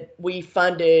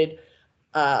funded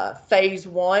phase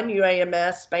one,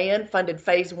 UAMS SPAN funded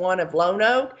phase one of Lone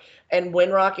Oak, and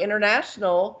Winrock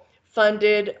International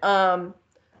funded the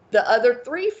other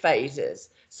 3 phases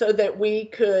so that we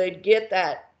could get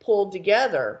that pulled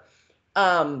together.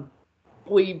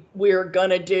 We're going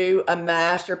to do a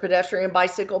master pedestrian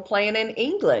bicycle plan in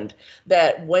England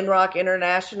that Winrock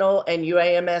International and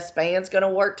UAMS SPAN is going to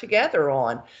work together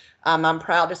on. I'm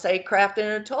proud to say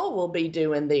Crafton Tull will be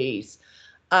doing these.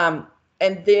 And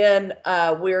then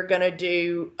we're going to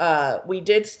do, we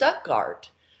did Stuttgart.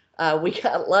 We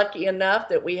got lucky enough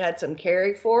that we had some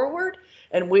carry forward,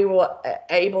 and we were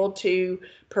able to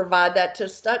provide that to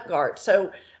Stuttgart.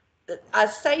 So I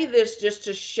say this just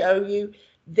to show you,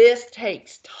 this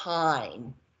takes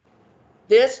time.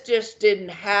 This just didn't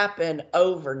happen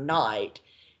overnight.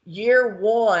 Year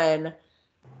 1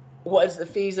 was the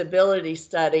feasibility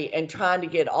study and trying to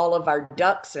get all of our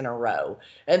ducks in a row.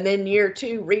 And then year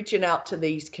 2, reaching out to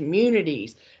these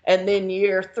communities. And then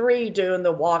year 3, doing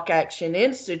the Walk Action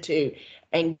Institute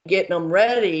and getting them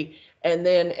ready. And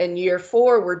then in year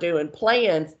 4, we're doing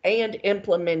plans and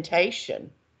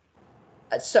implementation.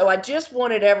 So I just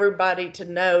wanted everybody to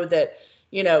know that,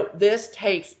 you know, this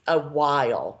takes a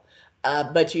while,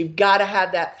 but you've got to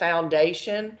have that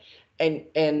foundation,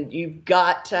 and you've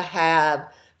got to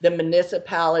have the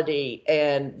municipality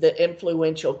and the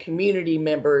influential community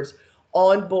members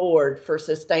on board for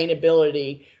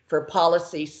sustainability, for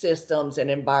policy systems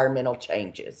and environmental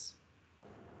changes.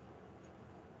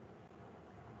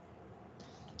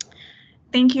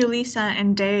 Thank you, Lisa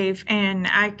and Dave, and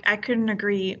I couldn't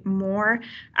agree more.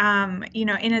 You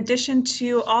know, in addition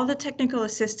to all the technical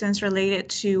assistance related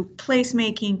to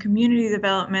placemaking, community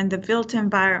development, the built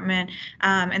environment,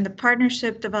 and the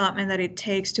partnership development that it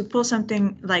takes to pull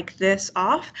something like this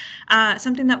off,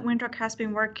 something that Winrock has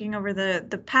been working over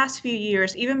the past few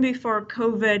years, even before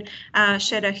COVID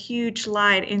shed a huge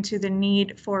light into the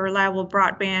need for reliable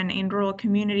broadband in rural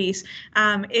communities,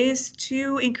 is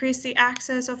to increase the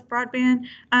access of broadband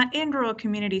in rural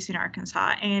communities in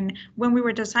Arkansas. And when we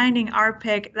were designing our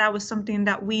PIC, that was something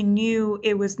that we knew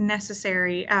it was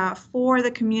necessary for the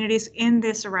communities in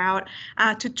this route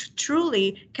to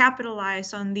truly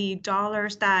capitalize on the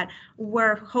dollars that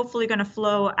were hopefully going to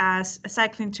flow as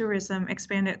cycling tourism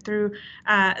expanded through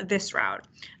this route.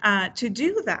 To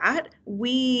do that,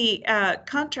 we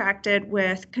contracted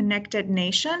with Connected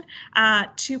Nation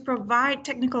to provide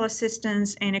technical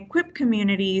assistance and equip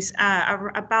communities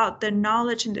about the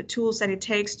knowledge and the tools that it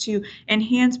takes to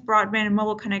enhance broadband and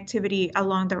mobile connectivity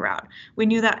along the route. We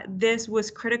knew that this was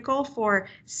critical for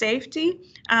safety,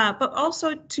 but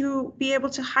also to be able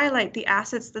to highlight the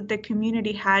assets that the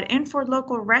community had, and for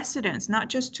local residents, not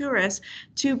just tourists,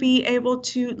 to be able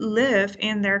to live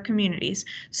in their communities.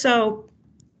 So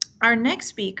Our next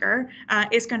speaker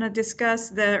is going to discuss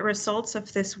the results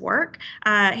of this work.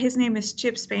 His name is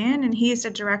Chip Span, and he is the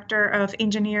Director of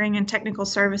Engineering and Technical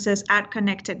Services at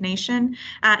Connected Nation.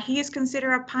 He is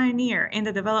considered a pioneer in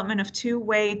the development of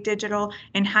two-way digital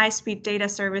and high-speed data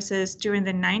services during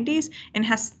the 90s and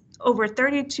has over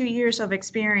 32 years of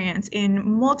experience in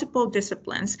multiple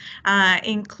disciplines,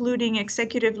 including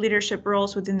executive leadership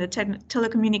roles within the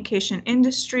telecommunication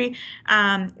industry,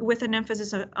 with an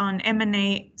emphasis on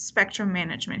M&A spectrum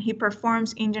management. He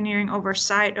performs engineering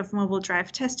oversight of mobile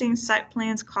drive testing, site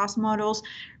plans, cost models,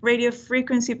 radio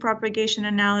frequency propagation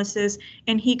analysis,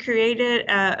 and he created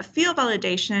field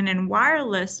validation and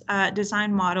wireless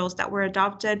design models that were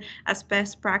adopted as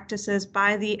best practices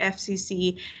by the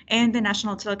FCC and the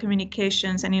National Telecommunications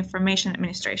and Information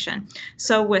Administration.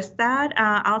 So with that,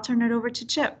 I'll turn it over to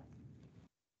Chip.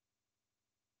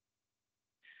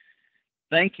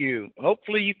 Thank you.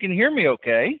 Hopefully you can hear me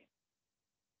okay.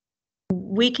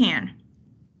 We can.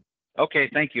 Okay,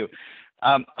 thank you.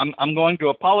 I'm going to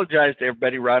apologize to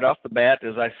everybody right off the bat.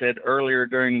 As I said earlier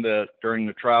during the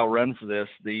trial run for this,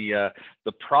 the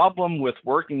problem with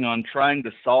working on trying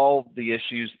to solve the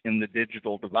issues in the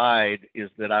digital divide is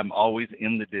that I'm always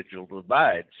in the digital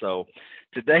divide. So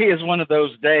today is one of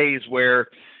those days where,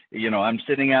 you know, I'm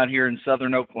sitting out here in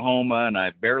southern Oklahoma and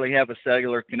I barely have a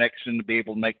cellular connection to be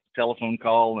able to make the telephone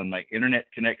call, and my internet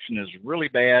connection is really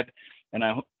bad. And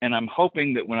I'm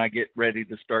hoping that when I get ready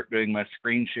to start doing my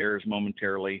screen shares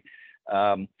momentarily,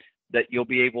 that you'll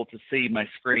be able to see my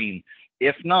screen.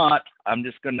 If not, I'm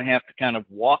just going to have to kind of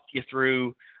walk you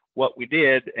through what we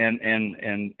did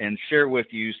and share with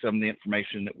you some of the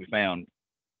information that we found.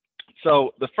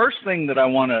 So the first thing that I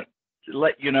want to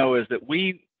let you know is that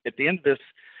we, at the end of this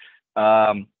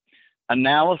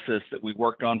analysis that we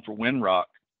worked on for Winrock,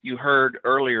 you heard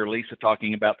earlier Lisa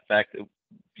talking about the fact that,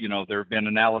 you know, there have been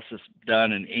analysis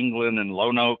done in England and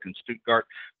Lone Oak and Stuttgart.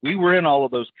 We were in all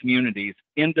of those communities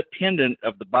independent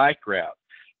of the bike route.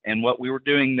 And what we were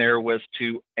doing there was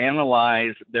to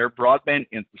analyze their broadband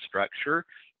infrastructure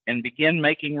and begin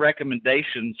making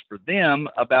recommendations for them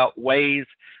about ways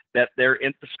that their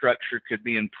infrastructure could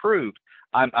be improved.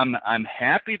 I'm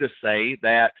happy to say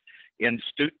that in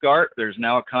Stuttgart, there's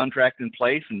now a contract in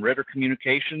place, and Ritter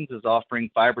Communications is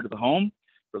offering fiber to the home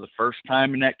for the first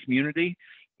time in that community.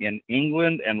 In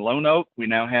England and Lone Oak, we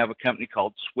now have a company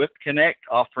called Swift Connect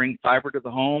offering fiber to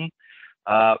the home.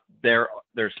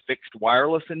 There's fixed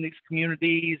wireless in these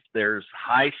communities. There's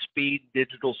high-speed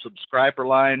digital subscriber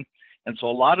line. And so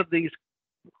a lot of these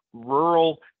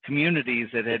rural communities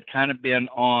that had kind of been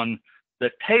on the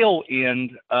tail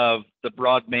end of the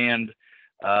broadband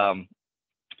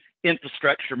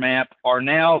infrastructure map are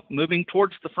now moving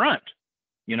towards the front.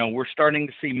 You know, we're starting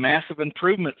to see massive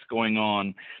improvements going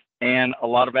on and a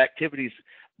lot of activities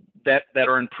that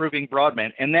are improving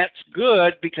broadband. And that's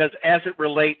good because as it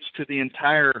relates to the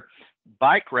entire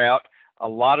bike route, a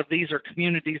lot of these are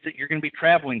communities that you're going to be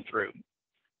traveling through,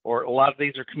 or a lot of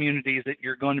these are communities that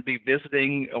you're going to be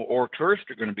visiting, or tourists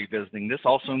are going to be visiting. This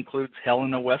also includes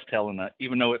Helena, West Helena.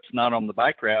 Even though it's not on the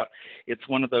bike route, it's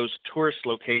one of those tourist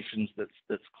locations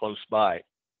that's close by.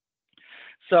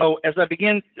 So as I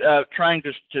begin trying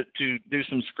to do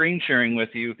some screen sharing with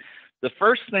you, the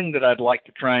first thing that I'd like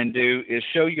to try and do is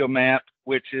show you a map,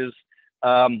 which is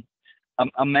a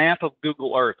map of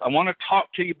Google Earth. I want to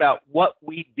talk to you about what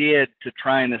we did to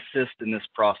try and assist in this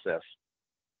process.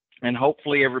 And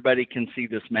hopefully everybody can see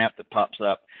this map that pops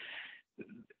up.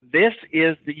 This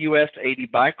is the US 80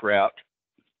 bike route.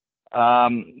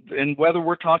 And whether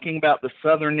we're talking about the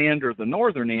southern end or the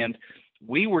northern end,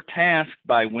 we were tasked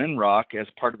by Winrock as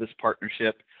part of this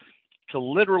partnership to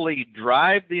literally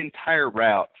drive the entire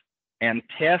route and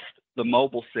test the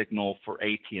mobile signal for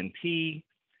AT&T,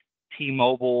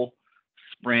 T-Mobile,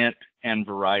 Sprint, and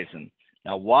Verizon.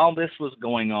 Now, while this was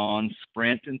going on,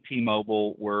 Sprint and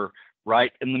T-Mobile were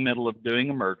right in the middle of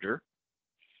doing a merger.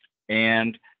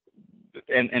 And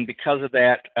because of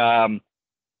that,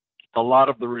 a lot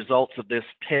of the results of this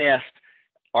test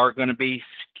are going to be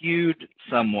skewed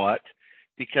somewhat,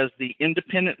 because the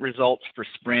independent results for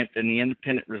Sprint and the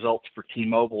independent results for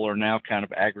T-Mobile are now kind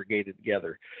of aggregated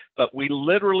together. But we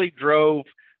literally drove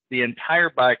the entire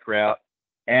bike route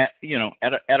at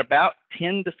about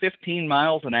 10 to 15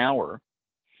 miles an hour,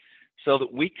 so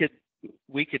that we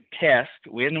could test.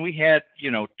 When we had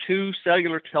 2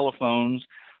 cellular telephones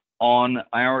on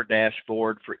our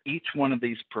dashboard for each one of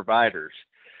these providers,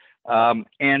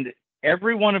 and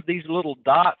every one of these little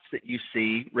dots that you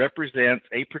see represents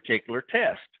a particular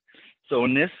test. So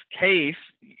in this case,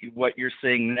 what you're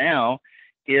seeing now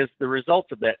is the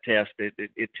results of that test.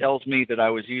 It tells me that I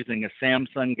was using a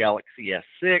Samsung Galaxy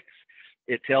S6.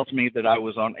 It tells me that I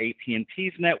was on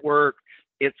AT&T's network.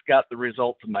 It's got the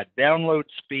results of my download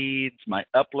speeds, my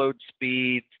upload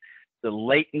speeds, the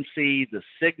latency, the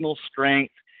signal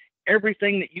strength,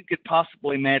 everything that you could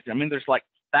possibly imagine. I mean, there's like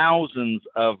thousands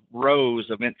of rows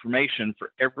of information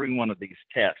for every one of these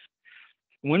tests.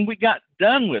 When we got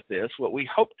done with this, what we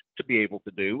hoped to be able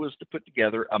to do was to put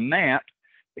together a map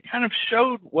that kind of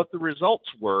showed what the results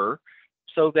were,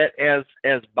 so that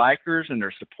as bikers and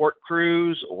their support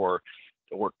crews or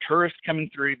tourists coming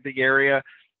through the area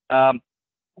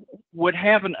would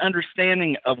have an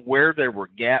understanding of where there were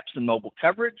gaps in mobile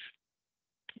coverage,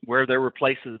 where there were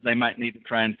places they might need to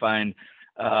try and find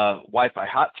Wi-Fi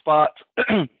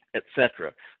hotspots,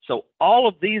 etc. So all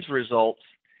of these results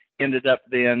ended up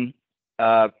then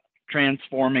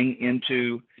transforming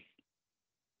into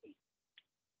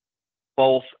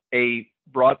both a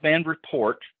broadband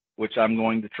report, which I'm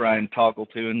going to try and toggle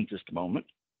to in just a moment,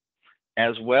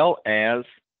 as well as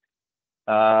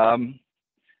an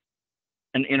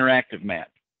interactive map.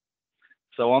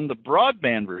 So on the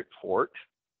broadband report,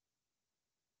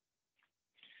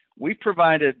 we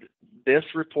provided this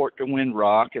report to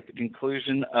Winrock at the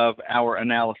conclusion of our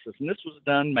analysis, and this was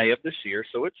done May of this year,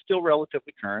 so it's still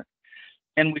relatively current.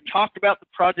 And we talked about the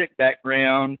project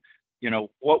background, you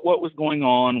know, what was going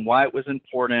on, why it was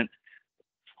important,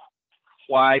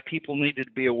 why people needed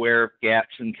to be aware of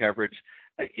gaps in coverage.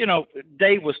 You know,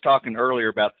 Dave was talking earlier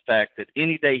about the fact that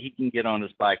any day he can get on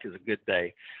his bike is a good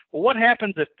day. Well, what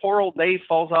happens if poor old Dave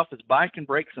falls off his bike and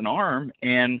breaks an arm,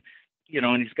 and you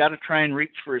know, and he's got to try and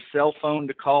reach for his cell phone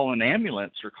to call an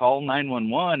ambulance or call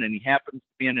 911, and he happens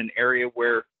to be in an area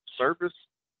where service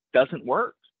doesn't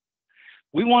work?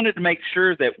 We wanted to make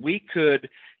sure that we could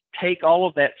take all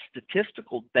of that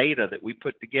statistical data that we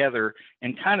put together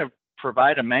and kind of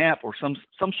provide a map or some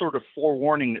sort of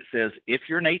forewarning that says, if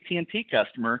you're an AT&T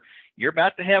customer, you're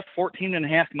about to have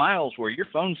 14.5 miles where your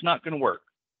phone's not going to work.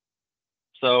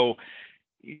 So,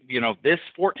 you know, this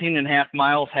 14.5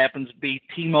 miles happens to be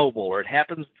T-Mobile, or it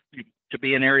happens to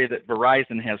be an area that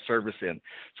Verizon has service in.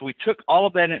 So we took all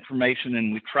of that information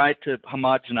and we tried to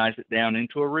homogenize it down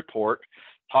into a report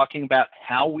talking about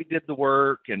how we did the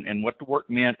work and what the work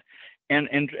meant,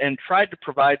 and tried to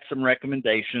provide some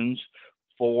recommendations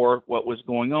for what was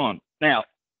going on. Now,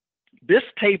 this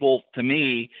table to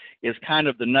me is kind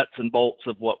of the nuts and bolts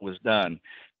of what was done,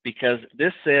 because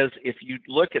this says if you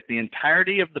look at the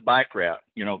entirety of the bike route,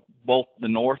 you know, both the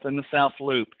north and the south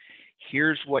loop,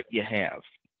 here's what you have.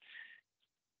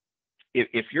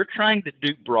 If you're trying to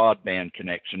do broadband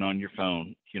connection on your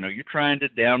phone, you know, you're trying to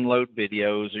download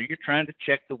videos, or you're trying to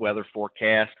check the weather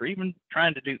forecast, or even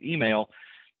trying to do email,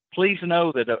 please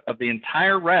know that of the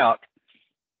entire route,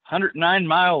 109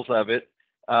 miles of it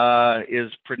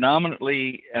is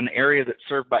predominantly an area that's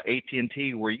served by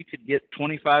AT&T, where you could get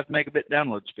 25 megabit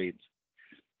download speeds.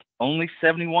 Only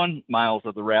 71 miles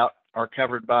of the route are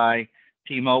covered by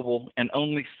T-Mobile, and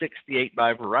only 68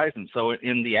 by Verizon. So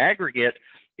in the aggregate,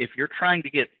 if you're trying to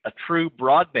get a true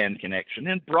broadband connection,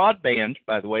 and broadband,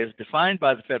 by the way, is defined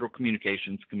by the Federal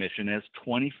Communications Commission as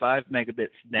 25 megabits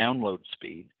download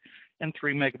speed and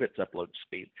 3 megabits upload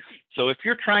speed. So if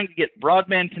you're trying to get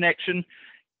broadband connection,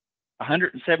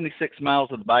 176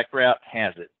 miles of the bike route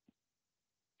has it.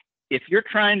 If you're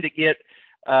trying to get,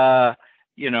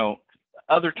 you know,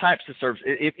 other types of service,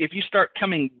 if you start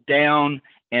coming down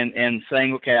and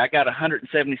saying, okay, I got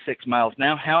 176 miles,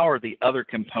 now how are the other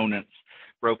components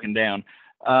broken down?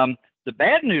 The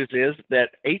bad news is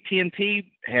that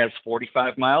AT&T has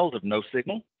 45 miles of no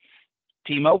signal.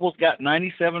 T-Mobile's got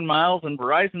 97 miles, and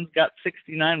Verizon's got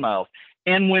 69 miles.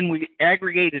 And when we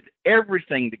aggregated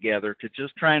everything together to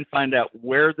just try and find out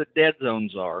where the dead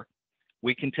zones are,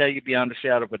 we can tell you beyond a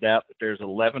shadow of a doubt that there's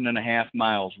 11.5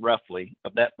 miles roughly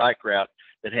of that bike route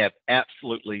that have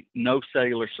absolutely no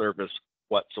cellular service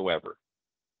whatsoever.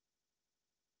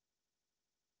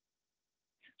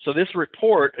 So this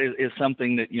report is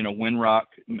something that, you know, Winrock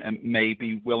may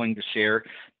be willing to share.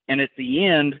 And at the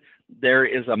end, there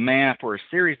is a map or a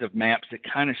series of maps that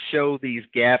kind of show these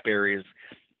gap areas.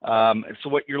 So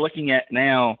what you're looking at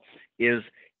now is,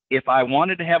 if I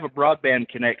wanted to have a broadband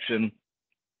connection,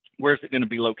 where's it going to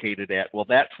be located at? Well,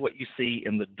 that's what you see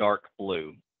in the dark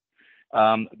blue.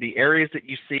 The areas that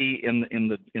you see in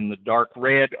the dark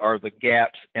red are the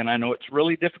gaps, and I know it's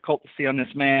really difficult to see on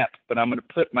this map, but I'm going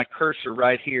to put my cursor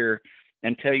right here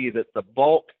and tell you that the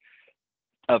bulk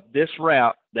of this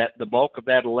route, that the bulk of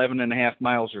that 11.5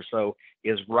 miles or so,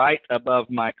 is right above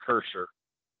my cursor.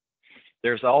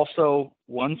 There's also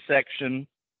one section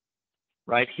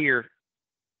right here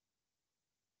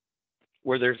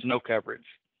where there's no coverage.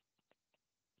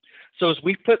 So as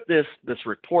we put this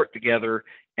report together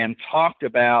and talked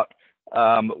about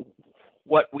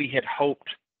what we had hoped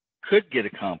could get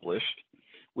accomplished.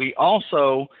 We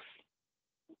also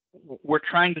were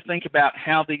trying to think about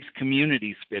how these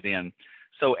communities fit in.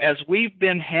 So as we've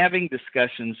been having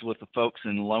discussions with the folks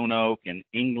in Lone Oak and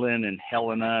England and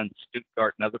Helena and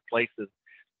Stuttgart and other places,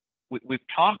 we've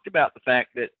talked about the fact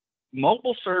that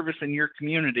mobile service in your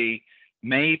community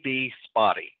may be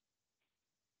spotty.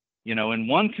 You know, in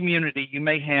one community, you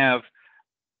may have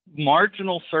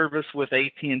marginal service with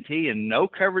AT&T and no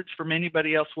coverage from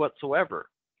anybody else whatsoever.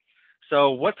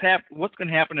 So what's going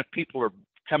to happen if people are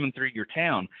coming through your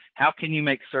town? How can you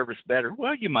make service better?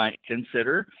 Well, you might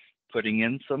consider putting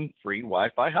in some free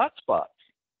Wi-Fi hotspots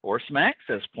or some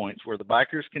access points where the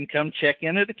bikers can come check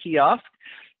in at a kiosk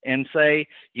and say,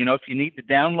 you know, if you need to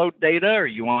download data or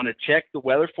you want to check the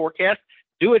weather forecast,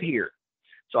 do it here.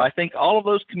 So I think all of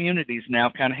those communities now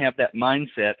kind of have that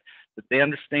mindset that they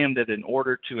understand that in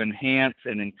order to enhance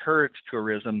and encourage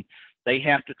tourism, they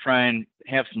have to try and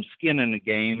have some skin in the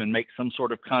game and make some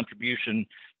sort of contribution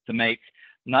to make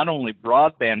not only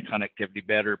broadband connectivity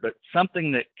better, but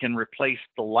something that can replace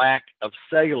the lack of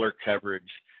cellular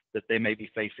coverage that they may be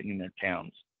facing in their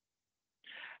towns.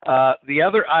 The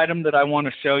other item that I want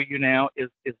to show you now is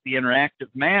the interactive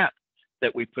map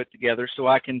that we put together, so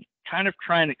I can kind of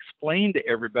try and explain to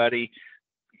everybody,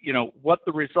 you know, what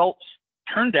the results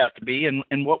turned out to be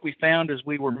and what we found as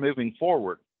we were moving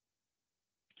forward.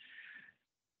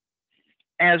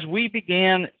 As we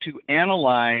began to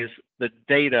analyze the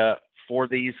data for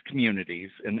these communities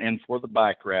and for the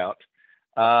bike route,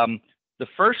 the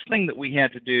first thing that we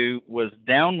had to do was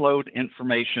download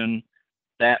information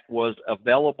that was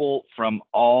available from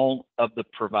all of the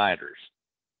providers.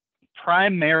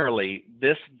 Primarily,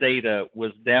 this data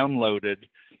was downloaded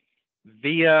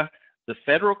via the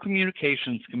Federal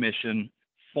Communications Commission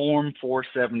Form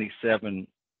 477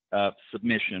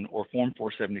 submission, or Form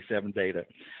 477 data.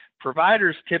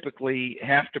 Providers typically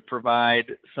have to provide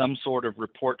some sort of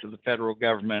report to the federal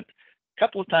government a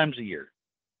couple of times a year.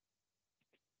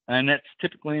 And that's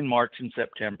typically in March and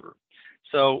September.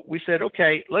 So we said,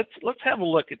 okay, let's have a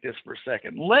look at this for a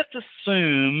second. Let's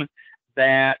assume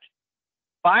that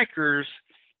bikers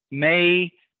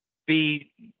may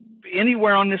be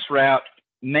anywhere on this route,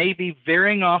 may be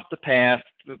veering off the path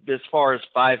as far as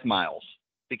 5 miles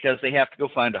because they have to go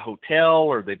find a hotel,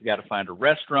 or they've got to find a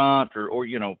restaurant, or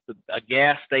you know, a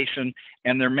gas station,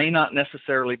 and there may not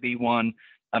necessarily be one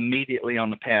immediately on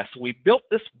the path. So we built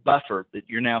this buffer that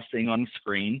you're now seeing on the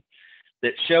screen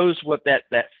that shows what that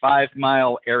 5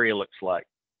 mile area looks like.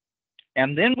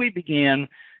 And then we began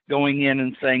going in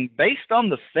and saying, based on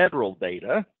the federal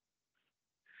data,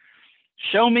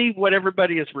 show me what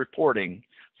everybody is reporting.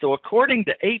 So according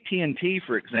to AT&T,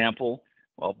 for example,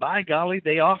 well, by golly,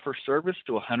 they offer service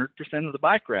to 100% of the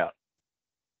bike route.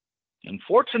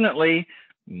 Unfortunately,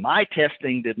 my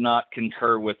testing did not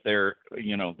concur with their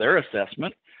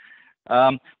assessment.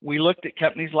 We looked at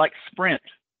companies like Sprint.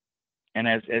 And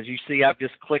as you see, I've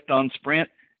just clicked on Sprint.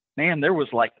 Man, there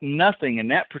was like nothing in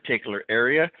that particular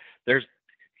area. There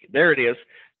it is.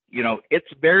 You know,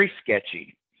 it's very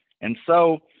sketchy. And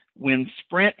so when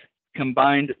Sprint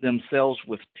combined themselves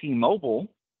with T-Mobile,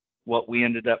 what we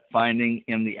ended up finding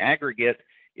in the aggregate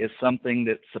is something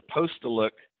that's supposed to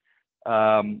look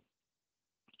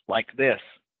like this.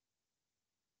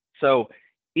 So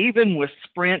even with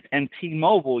Sprint and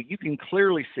T-Mobile, you can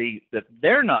clearly see that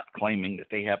they're not claiming that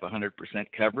they have 100%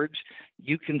 coverage.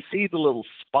 You can see the little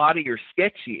spotty or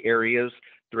sketchy areas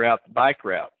throughout the bike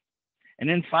route. And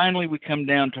then finally, we come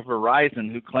down to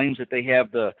Verizon, who claims that they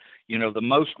have the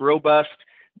most robust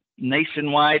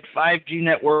nationwide 5G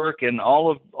network in all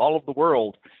of the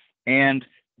world, and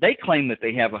they claim that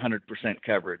they have 100%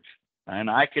 coverage.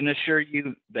 And I can assure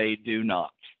you they do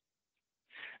not.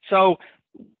 So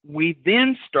we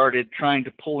then started trying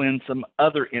to pull in some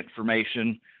other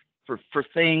information for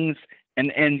things,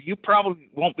 and you probably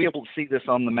won't be able to see this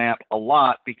on the map a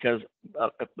lot because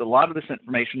a lot of this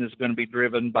information is going to be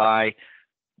driven by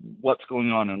what's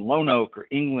going on in Lone Oak or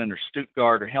England or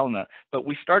Stuttgart or Helena. But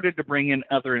we started to bring in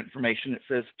other information that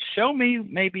says, show me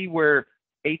maybe where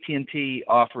AT&T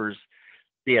offers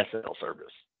DSL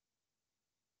service.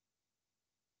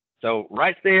 So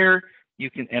right there,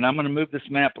 you can, and I'm going to move this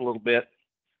map a little bit,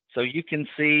 so you can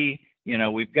see, you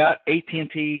know, we've got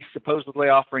AT&T supposedly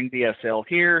offering DSL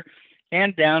here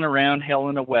and down around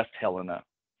Helena, West Helena.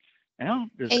 Now,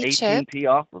 does AT&T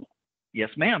offer? Yes,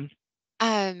 ma'am.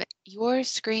 Your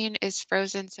screen is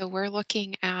frozen, so we're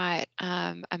looking at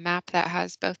a map that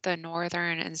has both the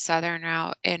northern and southern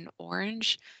route in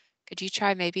orange. Could you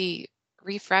try maybe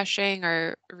refreshing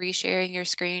or resharing your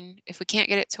screen if we can't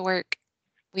get it to work?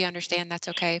 We understand that's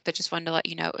okay, but just wanted to let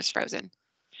you know it was frozen.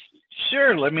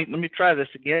 Sure. Let me try this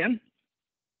again.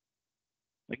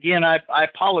 Again, I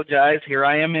apologize. Here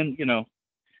I am in,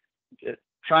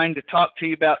 trying to talk to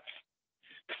you about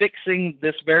fixing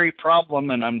this very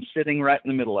problem, and I'm sitting right in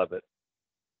the middle of it.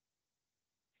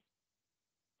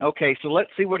 Okay, so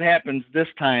let's see what happens this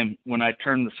time when I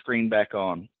turn the screen back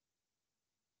on.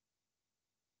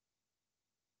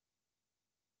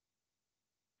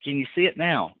 Can you see it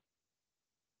now?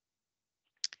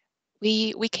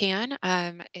 We can.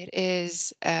 It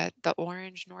is the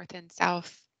orange north and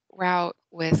south route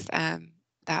with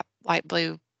that light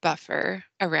blue buffer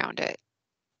around it.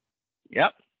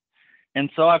 Yep. And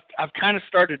so I've kind of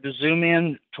started to zoom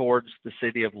in towards the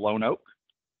city of Lone Oak.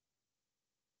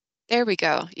 There we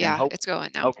go. Yeah, it's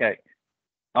going now. Okay.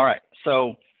 All right.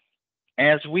 So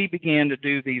as we began to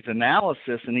do these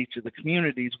analysis in each of the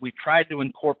communities, we tried to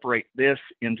incorporate this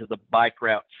into the bike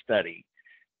route study.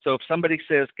 So if somebody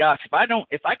says, gosh,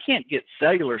 if I can't get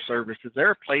cellular service, is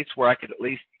there a place where I could at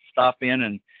least stop in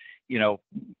and,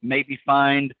 maybe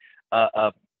find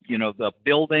the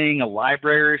building, a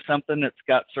library or something that's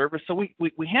got service? So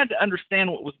we had to understand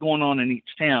what was going on in each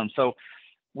town. So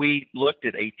we looked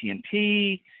at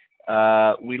AT&T,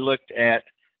 we looked at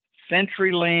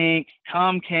CenturyLink,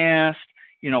 Comcast,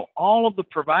 all of the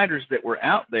providers that were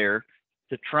out there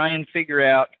to try and figure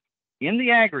out in the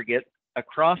aggregate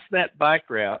across that bike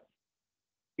route,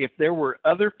 if there were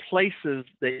other places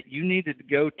that you needed to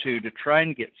go to try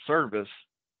and get service,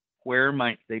 where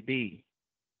might they be?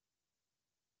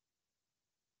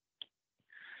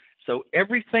 So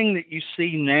everything that you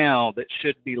see now that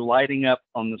should be lighting up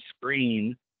on the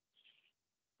screen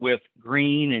with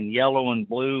green and yellow and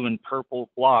blue and purple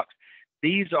blocks,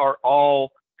 these are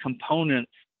all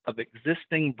components of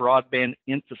existing broadband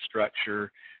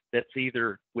infrastructure that's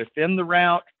either within the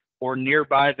route or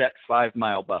nearby that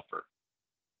 5-mile buffer.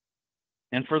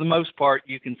 And for the most part,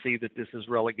 you can see that this is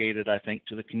relegated, I think,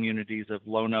 to the communities of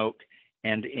Lone Oak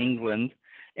and England.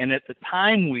 And at the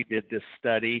time we did this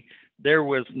study, there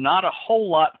was not a whole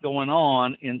lot going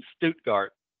on in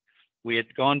Stuttgart. We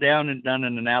had gone down and done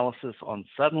an analysis on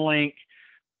Suddenlink.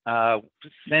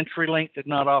 CenturyLink did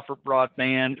not offer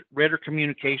broadband. Ritter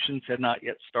Communications had not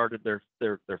yet started their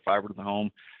fiber to the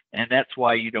home. And that's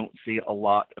why you don't see a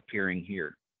lot appearing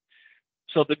here.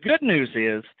 So the good news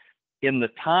is, in the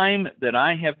time that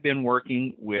I have been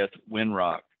working with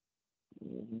Winrock,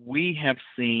 we have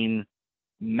seen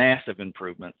massive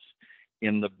improvements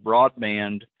in the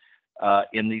broadband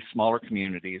in these smaller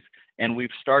communities, and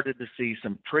we've started to see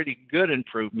some pretty good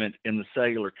improvement in the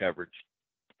cellular coverage.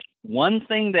 One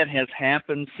thing that has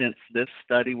happened since this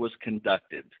study was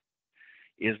conducted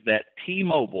is that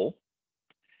T-Mobile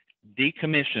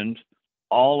decommissioned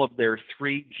all of their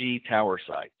 3G tower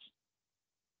sites.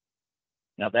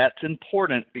 Now that's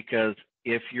important because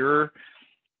if you're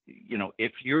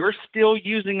still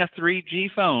using a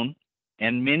 3G phone,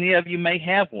 and many of you may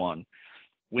have one,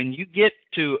 when you get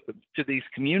to these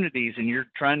communities and you're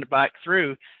trying to bike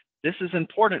through, this is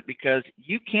important because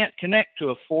you can't connect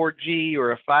to a 4G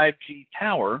or a 5G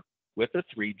tower with a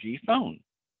 3G phone.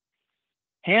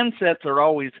 Handsets are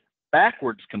always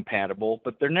backwards compatible,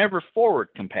 but they're never forward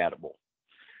compatible.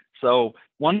 So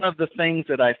one of the things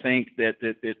that I think that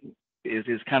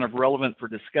is kind of relevant for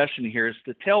discussion here is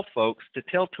to tell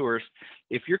tourists,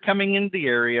 if you're coming into the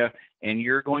area and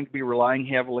you're going to be relying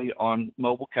heavily on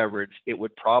mobile coverage, it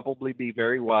would probably be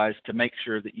very wise to make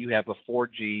sure that you have a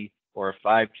 4G or a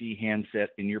 5G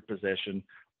handset in your possession,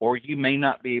 or you may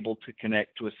not be able to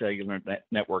connect to a cellular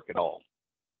network at all.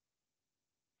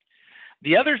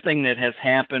 The other thing that has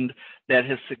happened that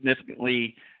has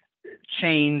significantly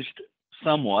changed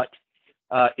somewhat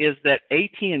is that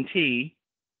AT&T,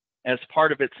 as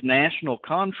part of its national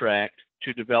contract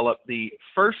to develop the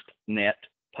FirstNet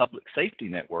public safety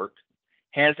network,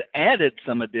 has added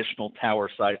some additional tower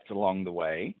sites along the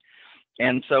way.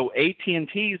 And so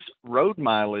AT&T's road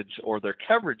mileage, or their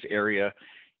coverage area,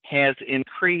 has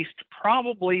increased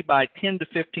probably by 10 to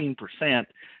 15%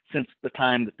 since the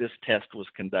time that this test was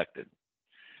conducted.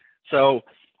 So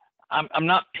I'm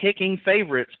not picking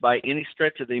favorites by any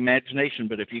stretch of the imagination,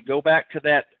 but if you go back to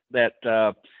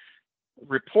that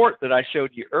report that I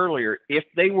showed you earlier, if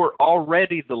they were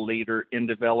already the leader in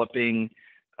developing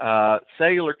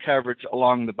cellular coverage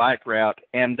along the bike route,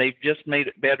 and they've just made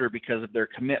it better because of their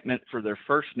commitment for their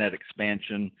FirstNet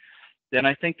expansion, then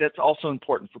I think that's also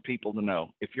important for people to know.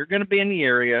 If you're going to be in the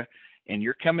area and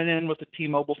you're coming in with a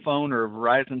T-Mobile phone or a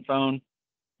Verizon phone,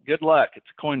 good luck. It's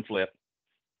a coin flip.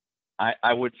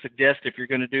 I would suggest, if you're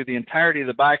going to do the entirety of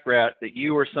the bike route, that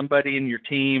you or somebody in your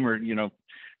team, or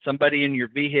somebody in your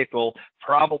vehicle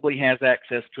probably has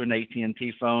access to an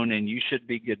AT&T phone, and you should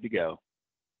be good to go.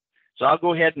 So I'll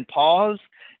go ahead and pause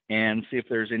and see if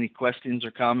there's any questions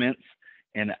or comments,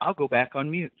 and I'll go back on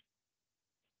mute.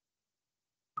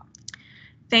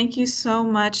 Thank you so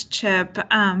much, Chip,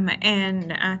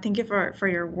 and thank you for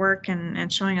your work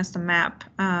and showing us the map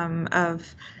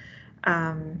of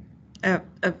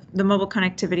the mobile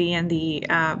connectivity and the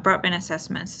broadband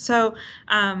assessments. So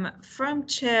from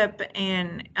Chip,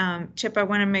 and Chip, I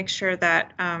want to make sure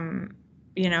that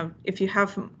you know, if you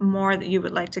have more that you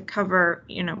would like to cover,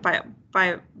 you know,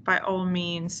 by all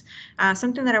means.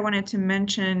 Something that I wanted to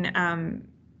mention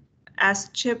as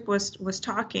Chip was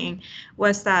talking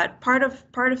was that part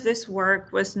of this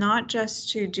work was not just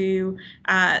to do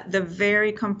the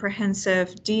very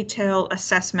comprehensive, detailed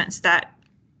assessments that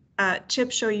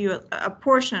Chip showed you a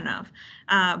portion of,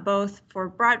 both for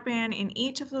broadband in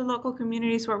each of the local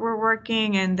communities where we're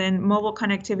working, and then mobile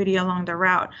connectivity along the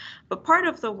route. But part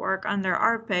of the work under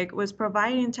RPIC was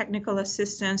providing technical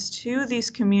assistance to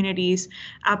these communities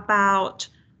about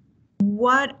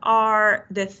what are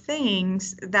the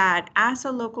things that, as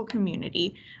a local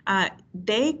community,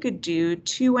 they could do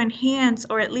to enhance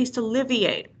or at least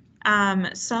alleviate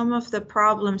some of the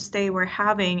problems they were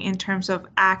having in terms of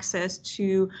access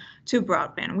to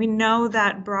broadband. We know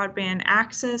that broadband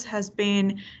access has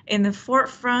been in the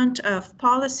forefront of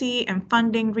policy and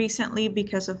funding recently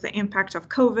because of the impact of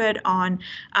COVID on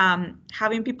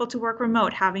having people to work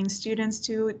remote, having students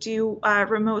to do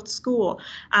remote school.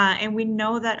 And we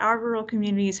know that our rural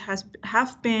communities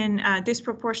have been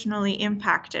disproportionately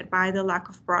impacted by the lack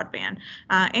of broadband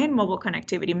and mobile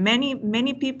connectivity.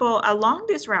 Many people along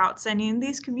these routes and in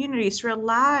these communities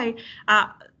rely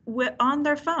on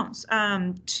their phones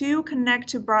to connect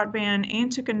to broadband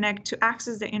and to connect to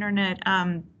access the internet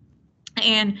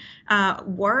and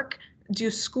work,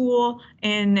 do school,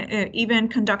 and even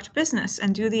conduct business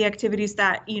and do the activities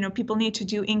that, you know, people need to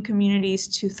do in communities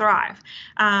to thrive.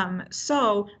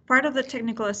 So part of the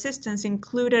technical assistance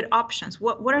included options.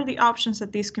 What are the options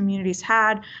that these communities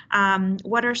had?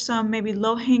 What are some maybe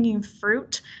low-hanging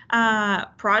fruit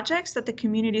projects that the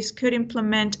communities could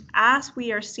implement as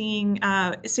we are seeing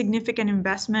significant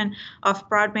investment of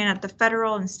broadband at the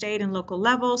federal and state and local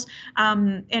levels?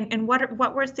 And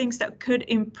what were things that could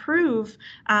improve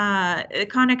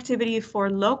connectivity for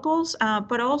locals,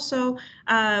 but also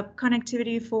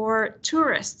connectivity for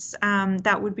tourists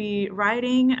that would be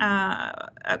riding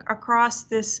across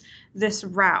this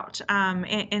route.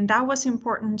 And that was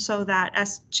important so that,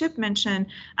 as Chip mentioned,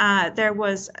 there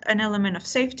was an element of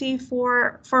safety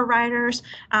for riders,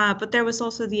 but there was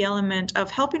also the element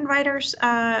of helping riders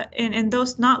and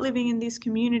those not living in these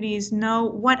communities know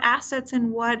what assets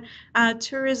and what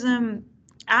tourism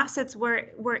assets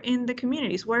were in the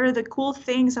communities. What are the cool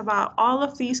things about all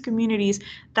of these communities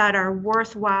that are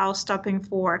worthwhile stopping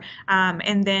for?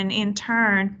 And then in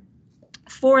turn,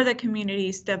 for the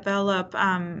communities, develop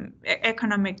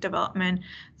economic development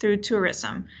through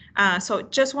tourism. So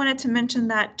just wanted to mention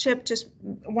that. Chip, just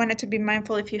wanted to be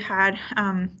mindful if you had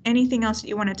anything else that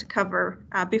you wanted to cover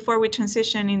before we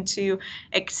transition into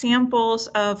examples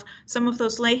of some of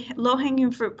those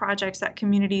low-hanging fruit projects that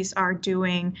communities are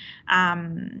doing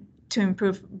to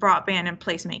improve broadband and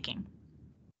placemaking.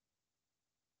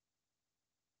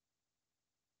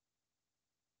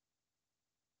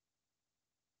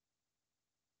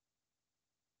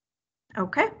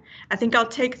 Okay, I think I'll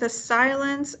take the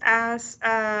silence as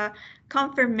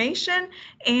confirmation,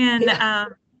 and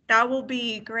that will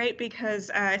be great because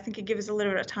I think it gives us a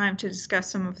little bit of time to discuss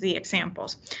some of the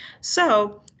examples.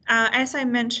 So as I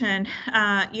mentioned,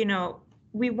 you know,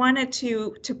 we wanted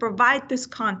to provide this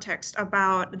context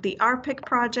about the RPIC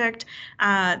project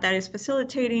that is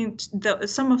facilitating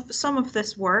some of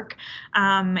this work.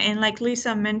 And like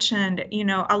Lisa mentioned, you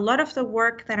know, a lot of the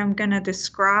work that I'm going to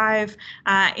describe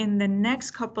in the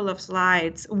next couple of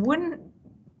slides wouldn't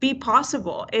be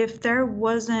possible if there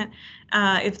wasn't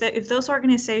if those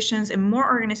organizations and more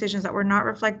organizations that were not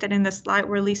reflected in the slide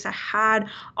where Lisa had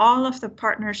all of the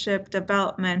partnership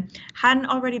development hadn't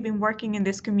already been working in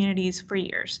these communities for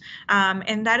years.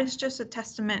 And that is just a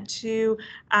testament to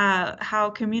how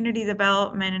community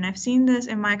development, and I've seen this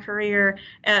in my career,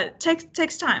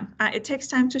 takes time. It takes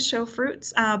time to show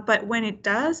fruits, but when it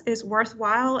does, it's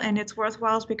worthwhile, and it's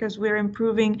worthwhile because we're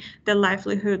improving the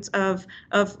livelihoods of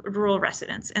rural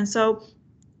residents. And so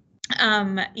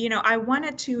you know, I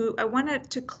wanted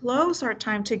to close our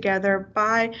time together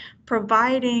by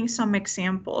providing some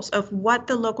examples of what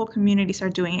the local communities are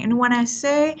doing. And when I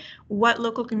say what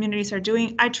local communities are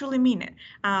doing, I truly mean it.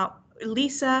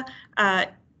 Lisa,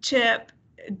 Chip,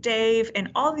 Dave and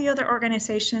all the other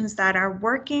organizations that are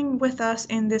working with us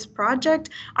in this project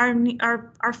are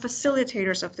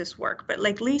facilitators of this work. But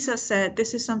like Lisa said,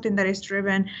 this is something that is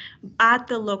driven at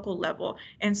the local level.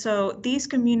 And so these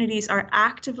communities are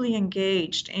actively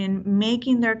engaged in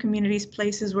making their communities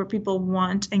places where people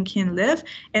want and can live.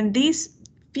 And these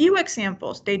few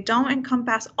examples, they don't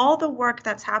encompass all the work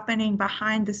that's happening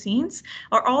behind the scenes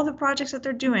or all the projects that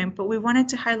they're doing, but we wanted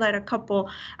to highlight a couple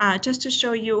just to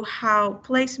show you how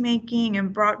placemaking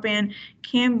and broadband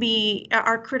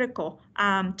are critical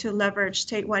to leverage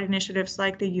statewide initiatives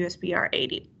like the USBR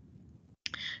 80.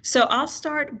 So I'll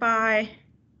start by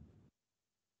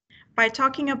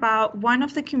talking about one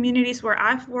of the communities where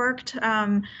I've worked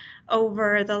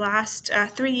over the last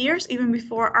 3 years, even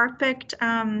before ARPIC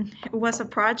was a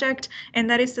project, and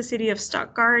that is the city of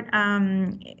Stuttgart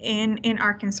in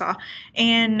Arkansas.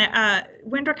 And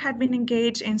Winrock had been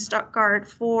engaged in Stuttgart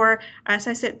for, as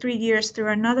I said, 3 years through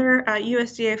another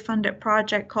USDA-funded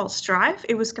project called Strive.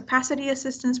 It was capacity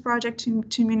assistance project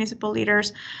to municipal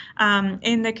leaders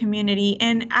in the community.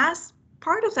 And as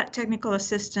part of that technical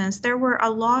assistance, there were a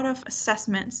lot of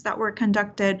assessments that were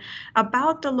conducted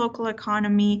about the local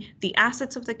economy, the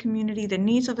assets of the community, the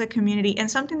needs of the community,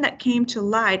 and something that came to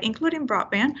light, including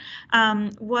broadband,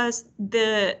 was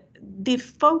the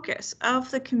focus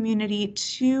of the community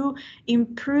to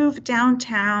improve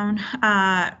downtown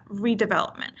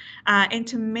redevelopment and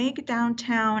to make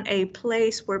downtown a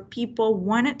place where people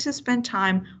wanted to spend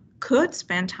time, could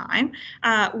spend time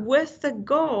with the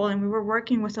goal, and we were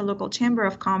working with the local chamber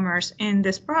of commerce in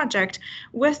this project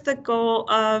with the goal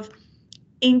of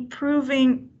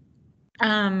improving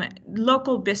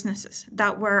local businesses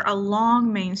that were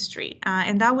along Main Street.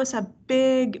 And that was a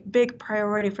big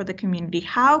priority for the community.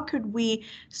 How could we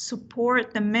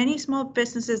support the many small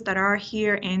businesses that are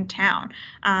here in town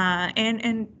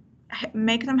and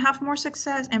make them have more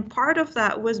success? And part of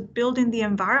that was building the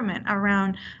environment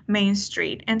around Main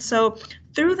Street. And so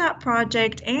through that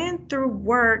project and through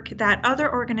work that other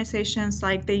organizations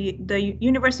like the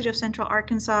University of Central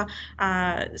Arkansas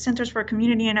Centers for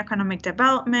Community and Economic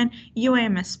Development,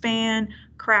 UAMS SPAN,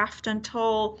 Crafton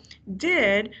Tull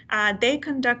did, they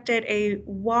conducted a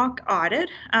walk audit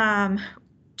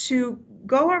to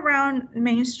go around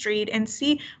Main Street and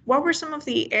see what were some of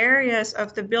the areas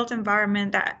of the built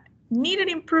environment that needed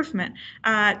improvement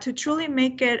to truly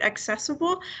make it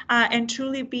accessible and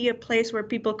truly be a place where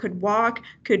people could walk,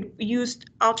 could use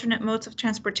alternate modes of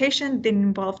transportation, didn't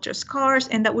involve just cars,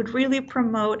 and that would really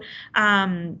promote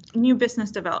new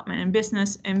business development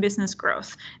and business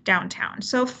growth downtown.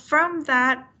 So from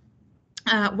that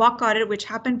walk audit, which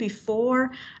happened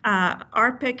before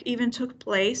ARPIC even took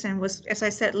place and was, as I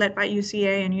said, led by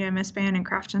UCA and UAMS SPAN and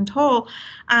Crafton Tull,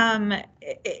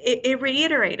 it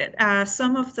reiterated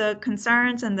some of the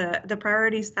concerns and the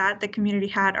priorities that the community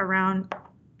had around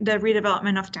the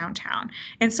redevelopment of downtown.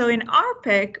 And so in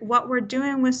ARPIC, what we're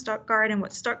doing with Stuttgart and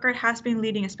what Stuttgart has been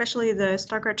leading, especially the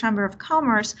Stuttgart Chamber of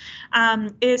Commerce,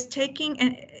 is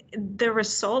taking the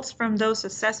results from those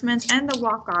assessments and the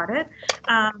walk audit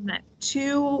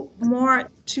to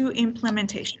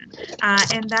implementation.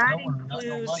 And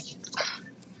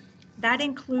that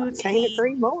includes Can't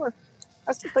agree more.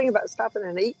 That's the thing about stopping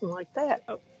and eating like that.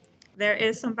 Oh, there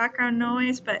is some background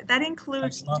noise, but that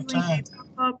includes doing a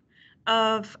pop-up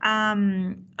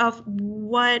of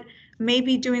what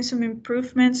maybe doing some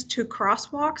improvements to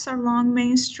crosswalks along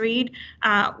Main Street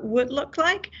would look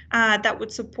like that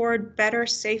would support better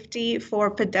safety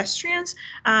for pedestrians,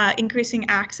 increasing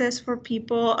access for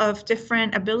people of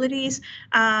different abilities,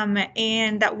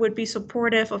 and that would be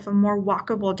supportive of a more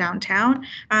walkable downtown.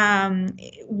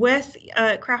 With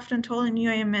Crafton Tull and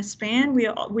UAMS SPAN,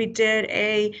 we did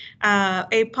a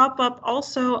pop-up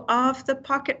also of the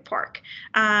Pocket Park,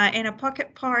 and a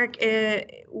Pocket Park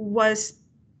was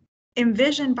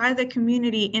envisioned by the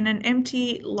community in an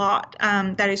empty lot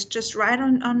that is just right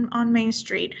on Main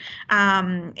Street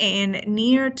and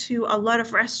near to a lot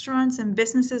of restaurants and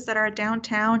businesses that are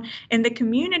downtown. And the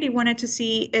community wanted to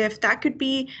see if that could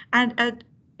be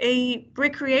a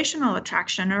recreational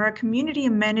attraction or a community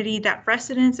amenity that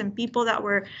residents and people that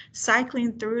were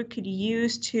cycling through could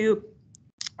use to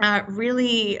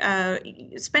really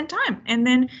spend time and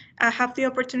then have the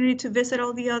opportunity to visit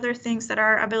all the other things that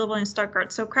are available in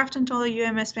Stuttgart. So Crafton Tull,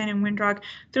 UAMS SPAN, and Winrock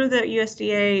through the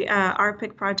USDA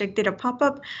RPIC project did a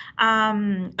pop-up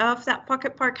of that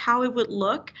Pocket Park, how it would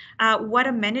look, what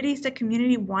amenities the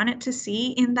community wanted to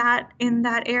see in that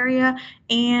area,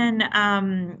 and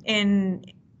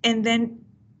then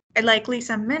like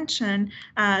Lisa mentioned,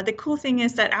 the cool thing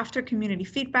is that after community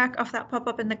feedback of that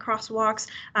pop-up in the crosswalks,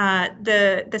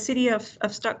 the city of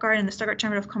Stuttgart and the Stuttgart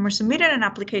Chamber of Commerce submitted an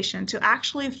application to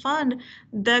actually fund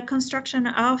the construction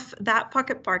of that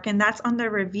pocket park, and that's under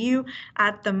review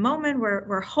at the moment.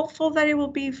 We're hopeful that it will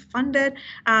be funded,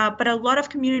 but a lot of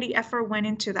community effort went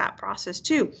into that process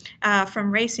too,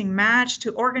 from raising match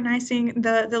to organizing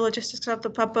the logistics of the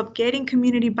pop-up, getting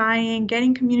community buy-in,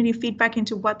 getting community feedback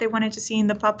into what they wanted to see in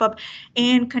the pop-up,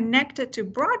 and connected to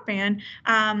broadband.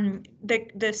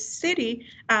 The city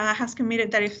has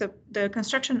committed that if the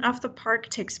construction of the park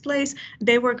takes place,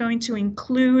 they were going to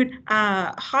include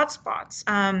hotspots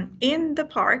in the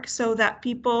park so that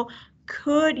people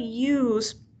could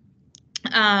use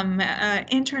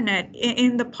internet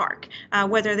in the park,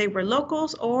 whether they were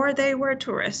locals or they were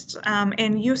tourists,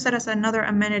 and use that as another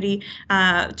amenity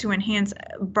to enhance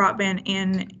broadband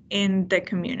in the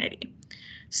community.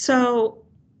 So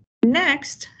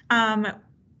next,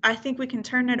 I think we can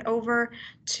turn it over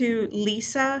to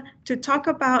Lisa to talk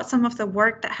about some of the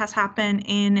work that has happened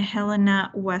in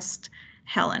Helena, West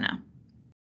Helena.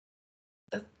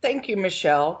 Thank you,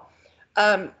 Michelle.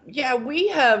 Yeah, we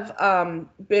have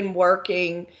been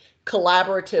working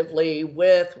collaboratively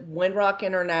with Winrock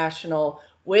International,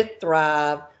 with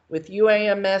Thrive, with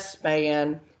UAMS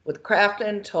SPAN, with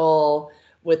Crafton Tull,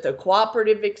 with the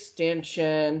Cooperative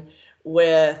Extension,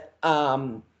 with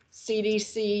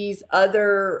CDC's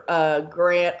other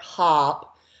grant,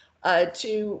 HOP,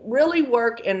 to really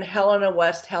work in Helena,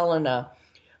 West Helena.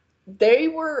 They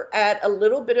were at a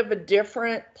little bit of a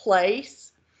different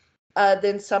place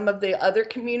than some of the other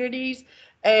communities.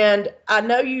 And I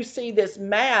know you see this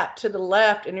map to the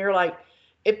left and you're like,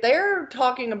 if they're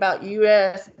talking about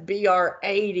USBR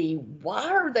 80, why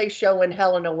are they showing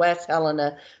Helena, West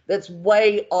Helena that's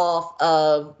way off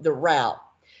of the route?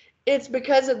 It's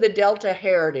because of the Delta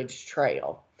Heritage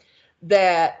Trail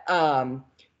that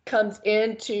comes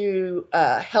into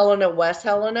Helena, West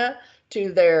Helena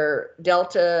to their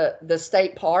Delta, the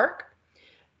state park.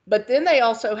 But then they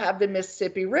also have the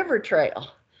Mississippi River Trail.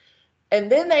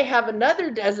 And then they have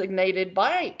another designated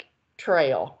bike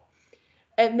trail.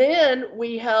 And then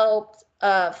we helped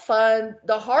fund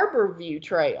the Harbor View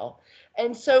Trail.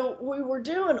 And so we were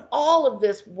doing all of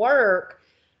this work,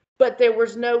 but there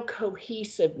was no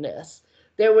cohesiveness.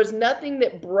 There was nothing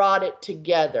that brought it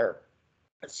together.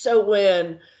 So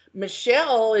when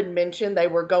Michelle had mentioned they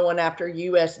were going after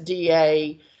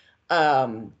USDA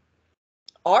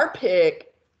RPIC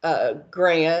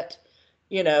grant,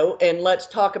 you know, and let's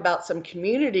talk about some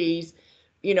communities,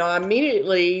 you know,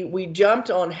 immediately we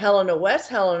jumped on Helena, West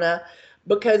Helena,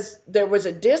 because there was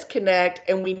a disconnect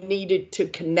and we needed to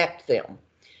connect them.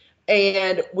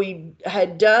 And we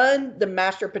had done the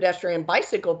master pedestrian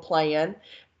bicycle plan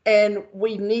and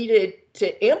we needed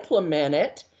to implement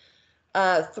it.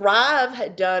 Thrive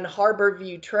had done Harbor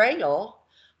View Trail.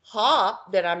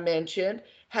 HOP that I mentioned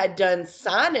had done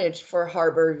signage for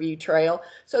Harbor View Trail.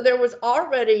 So there was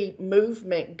already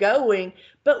movement going,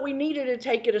 but we needed to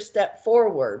take it a step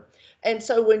forward. And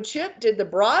so when Chip did the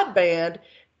broadband,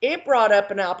 it brought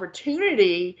up an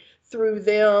opportunity through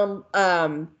them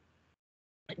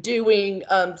doing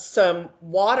some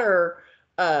water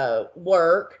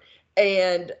work,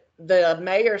 and the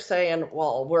mayor saying,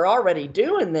 well, we're already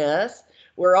doing this.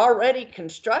 We're already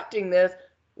constructing this.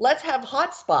 Let's have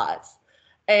hotspots.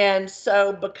 And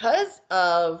so because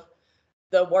of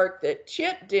the work that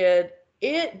Chip did,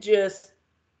 it just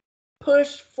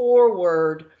pushed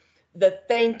forward the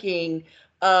thinking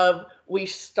of, we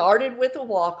started with a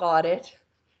walk audit,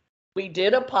 we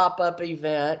did a pop-up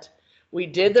event, we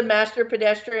did the master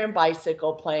pedestrian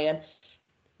bicycle plan,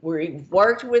 we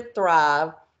worked with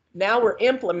Thrive, now we're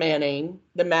implementing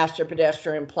the master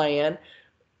pedestrian plan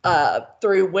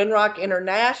through Winrock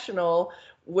International.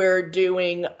 We're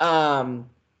doing an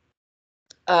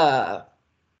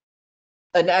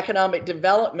economic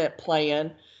development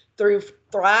plan. Through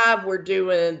Thrive, we're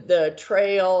doing the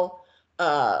trail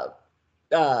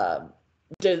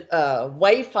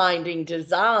wayfinding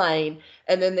design,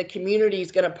 and then the community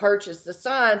is going to purchase the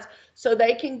signs so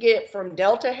they can get from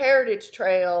Delta Heritage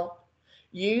Trail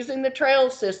using the trail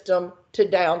system to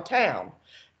downtown.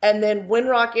 And then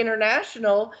Winrock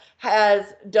International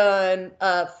has done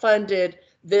funded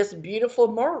this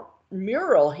beautiful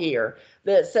mural here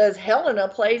that says Helena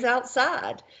plays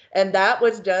outside, and that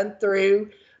was done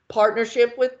through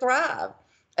partnership with Thrive.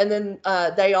 And then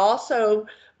they also,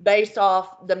 based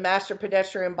off the master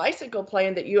pedestrian bicycle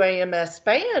plan that UAMS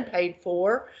SPAN paid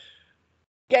for,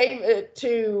 gave it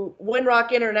to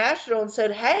Winrock International and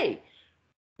said, hey,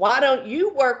 why don't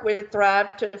you work with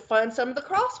Thrive to fund some of the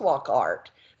crosswalk art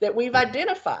that we've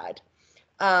identified.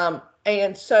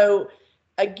 And so,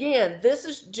 again, this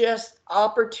is just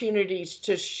opportunities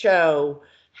to show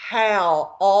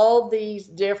how all these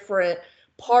different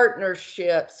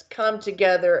partnerships come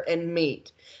together and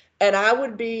meet. And I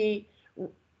would be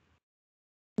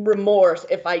remorse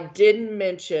if I didn't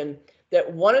mention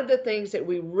that one of the things that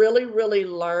we really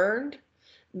learned,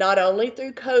 not only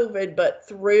through COVID, but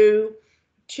through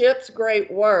Chip's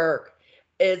great work,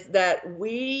 is that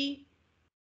we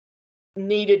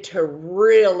needed to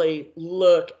really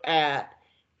look at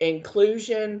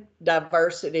inclusion,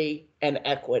 diversity, and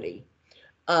equity.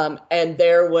 And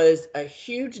there was a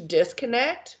huge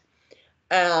disconnect,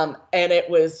 and it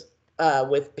was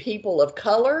with people of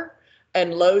color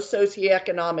and low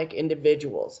socioeconomic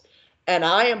individuals. And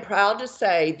I am proud to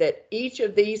say that each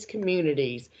of these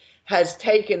communities has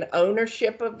taken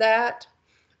ownership of that.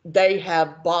 They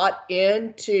have bought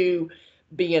into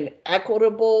being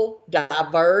equitable,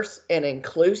 diverse, and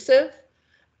inclusive,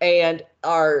 and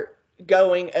are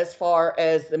going as far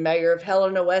as the mayor of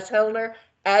Helena, West Helena,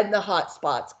 adding the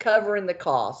hotspots, covering the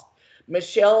cost.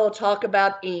 Michelle will talk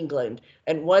about England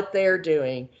and what they're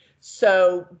doing.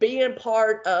 So being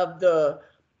part of the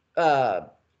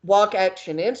Walk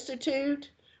Action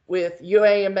Institute with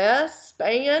UAMS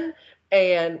SPAN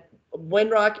and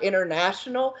Winrock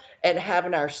International, and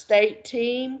having our state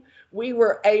team, we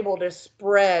were able to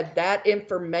spread that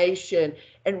information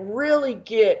and really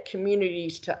get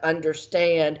communities to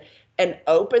understand and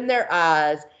open their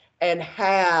eyes and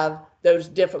have those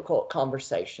difficult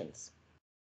conversations.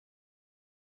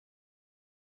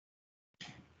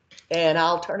 And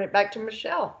I'll turn it back to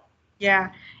Michelle.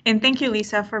 Yeah, and thank you,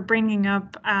 Lisa, for bringing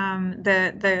up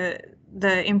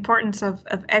the importance of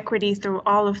equity through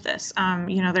all of this.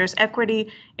 You know, there's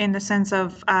equity in the sense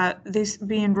of these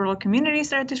being rural communities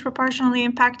that are disproportionately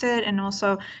impacted, and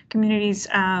also communities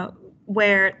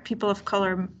where people of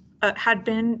color had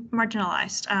been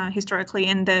marginalized historically,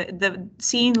 and the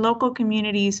seeing local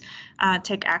communities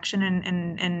take action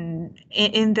and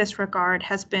in this regard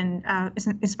has been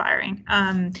inspiring.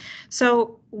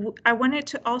 So I wanted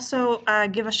to also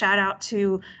give a shout out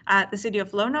to the city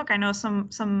of Lonoc. I know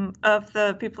some of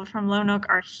the people from Lonoc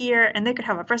are here, and they could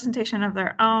have a presentation of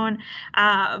their own,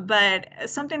 but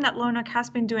something that Lonoc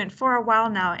has been doing for a while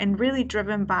now, and really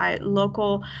driven by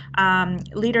local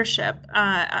leadership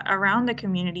around the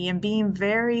community, and being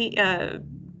very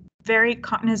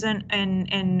cognizant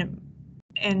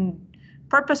and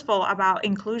purposeful about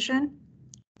inclusion,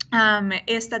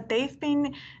 is that they've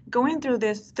been going through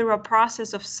a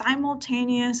process of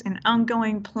simultaneous and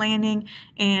ongoing planning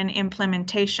and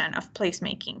implementation of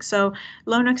placemaking. So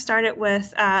Lonoc started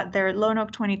with their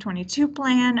Lonoc 2022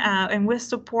 plan, and with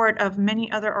support of many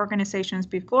other organizations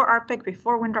before ARPIC,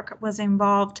 before Winrock was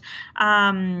involved.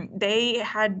 They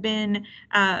had been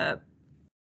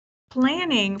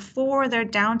planning for their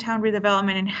downtown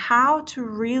redevelopment and how to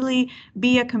really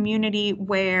be a community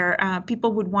where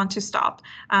people would want to stop,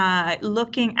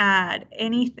 looking at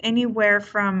anywhere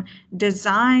from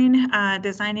designing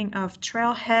of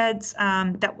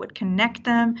trailheads that would connect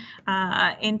them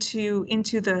into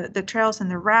the trails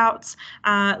and the routes,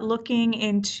 looking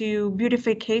into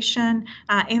beautification,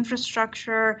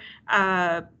 infrastructure,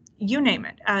 you name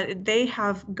it. They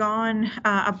have gone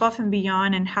above and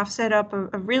beyond and have set up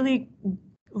a really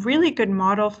good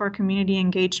model for community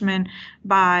engagement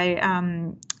by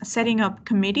setting up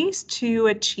committees to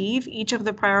achieve each of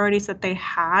the priorities that they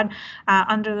had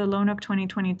under the Lonoc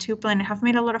 2022 plan, and have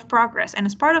made a lot of progress. And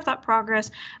as part of that progress,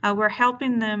 we're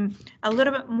helping them a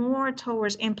little bit more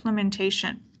towards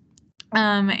implementation.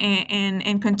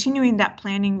 And continuing that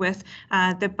planning with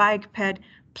the bike ped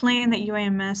plan that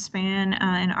UAMS SPAN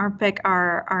and ARPIC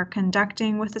are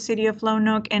conducting with the city of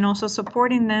Lonoc, and also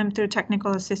supporting them through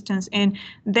technical assistance in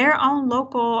their own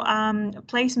local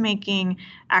placemaking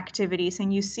activities.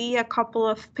 And you see a couple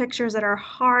of pictures that are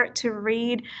hard to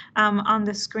read on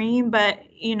the screen, but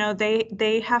you know,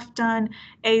 they have done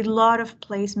a lot of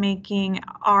placemaking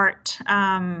art,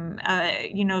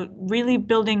 you know, really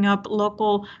building up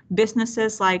local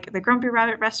businesses like the Grumpy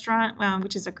Rabbit restaurant,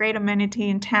 which is a great amenity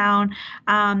in town,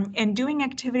 and doing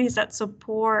activities that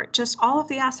support just all of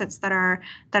the assets that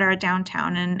are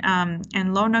downtown.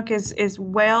 And Lonoc is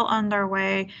well on their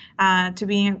way to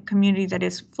being a community that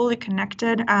is fully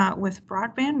connected with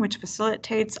broadband, which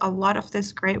facilitates a lot of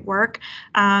this great work.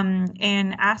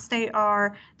 And as they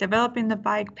are developing the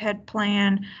bike ped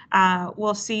plan,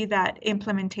 we'll see that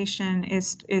implementation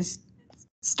is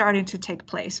starting to take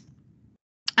place.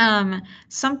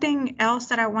 Something else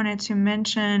that I wanted to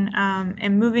mention,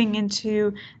 and moving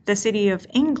into the City of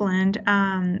England,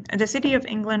 the City of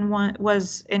England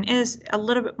was and is a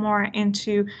little bit more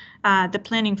into the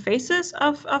planning phases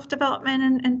of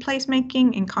development and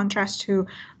placemaking, in contrast to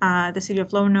the City of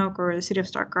Lonoke or the City of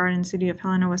Stuttgart and City of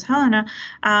Helena, West Helena.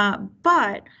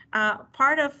 But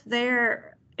part of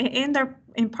their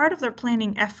in part of their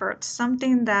planning efforts,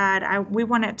 something that we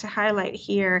wanted to highlight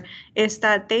here is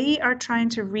that they are trying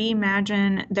to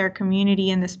reimagine their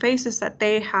community and the spaces that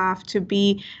they have to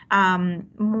be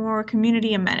more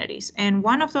community amenities. And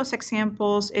one of those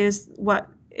examples is what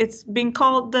it's been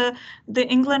called the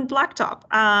England Blacktop,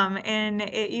 and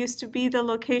it used to be the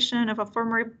location of a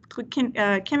former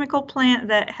chemical plant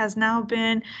that has now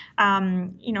been,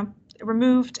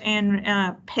 removed and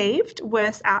paved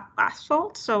with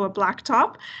asphalt, so a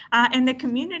blacktop. And the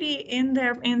community in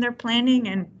their planning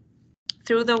and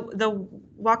through the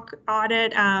WAC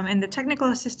audit and the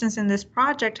technical assistance in this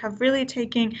project have really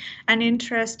taken an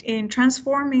interest in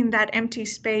transforming that empty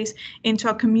space into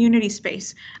a community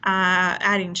space,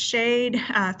 adding shade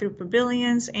through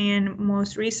pavilions, and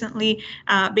most recently,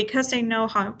 because they know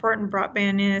how important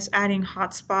broadband is, adding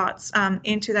hotspots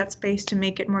into that space to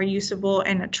make it more usable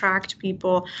and attract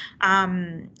people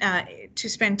to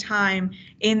spend time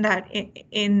in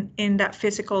that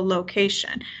physical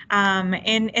location.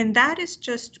 And that is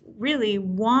just really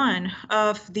one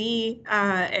of the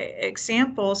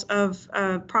examples of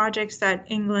projects that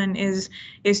England is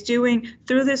doing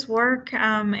through this work.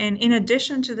 And in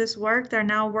addition to this work, they're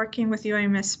now working with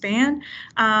UAMS SPAN,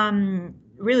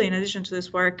 really in addition to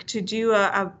this work, to do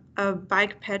a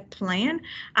bike ped plan.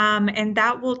 And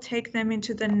that will take them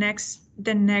into the next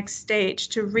stage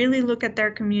to really look at their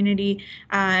community,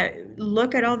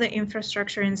 look at all the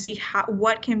infrastructure and see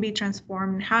what can be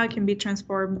transformed, how it can be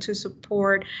transformed to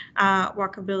support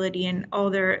walkability and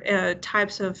other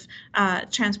types of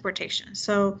transportation.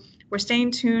 So we're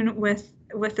staying tuned with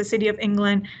the City of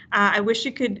England. I wish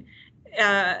you could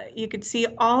see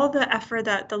all the effort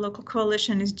that the local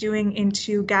coalition is doing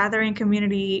into gathering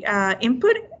community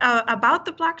input about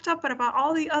the blacktop, but about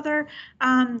all the other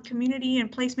community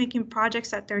and placemaking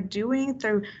projects that they're doing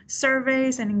through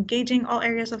surveys and engaging all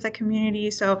areas of the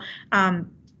community. So,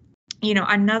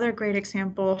 another great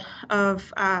example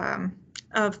of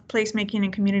placemaking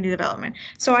and community development.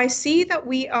 So I see that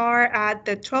we are at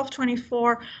the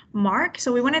 12:24 mark.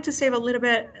 So we wanted to save a little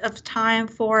bit of time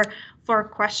for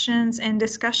questions and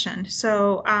discussion.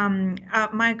 So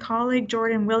my colleague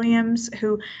Jordan Williams,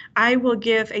 who I will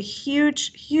give a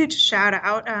huge shout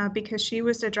out because she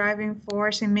was the driving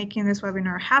force in making this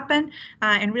webinar happen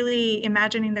and really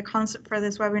imagining the concept for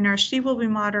this webinar. She will be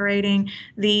moderating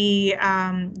the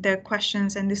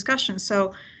questions and discussions.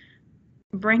 So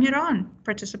bring it on,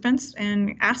 participants,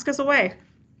 and ask us away.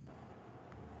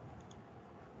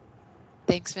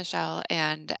 Thanks, Michelle.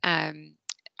 And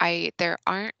there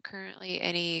aren't currently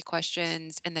any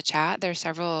questions in the chat. There's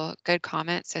several good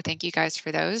comments, so thank you guys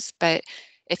for those. But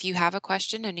if you have a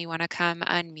question and you want to come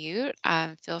unmute,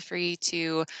 feel free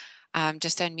to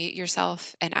just unmute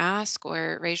yourself and ask,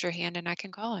 or raise your hand and I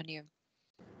can call on you.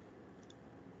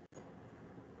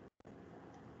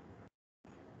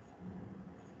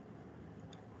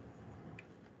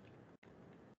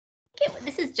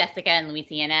 This is Jessica in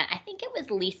Louisiana. I think it was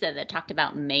Lisa that talked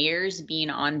about mayors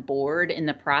being on board in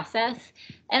the process.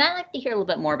 And I'd like to hear a little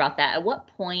bit more about that. At what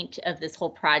point of this whole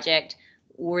project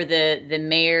were the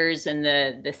mayors and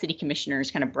the city commissioners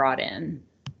kind of brought in?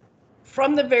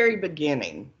 From the very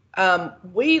beginning.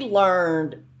 We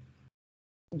learned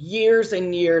years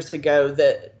and years ago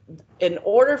that in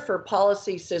order for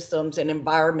policy systems and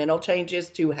environmental changes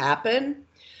to happen,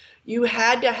 you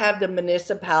had to have the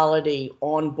municipality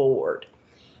on board.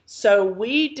 So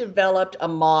we developed a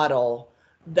model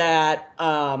that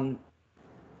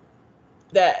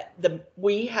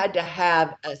we had to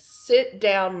have a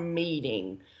sit-down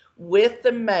meeting with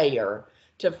the mayor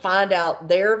to find out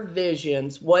their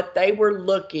visions, what they were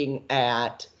looking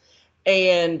at,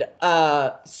 and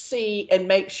see and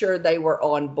make sure they were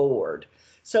on board.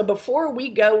 So before we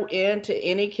go into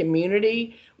any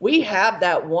community, we have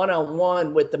that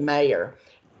one-on-one with the mayor,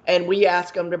 and we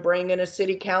ask them to bring in a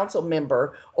city council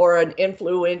member or an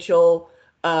influential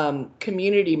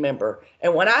community member.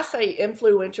 And when I say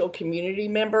influential community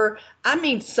member, I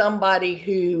mean somebody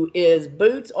who is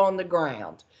boots on the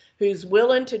ground, who's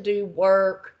willing to do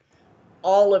work,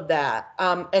 all of that.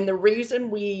 And the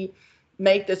reason we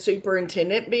make the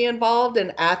superintendent be involved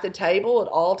and at the table at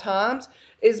all times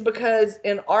is because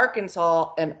in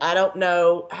Arkansas, and I don't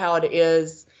know how it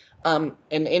is in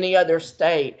any other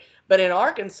state, but in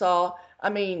Arkansas, I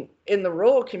mean, in the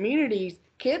rural communities,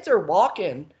 kids are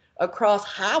walking across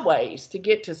highways to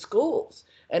get to schools,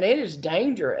 and it is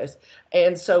dangerous.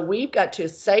 And so we've got to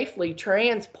safely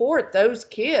transport those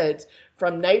kids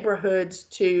from neighborhoods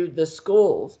to the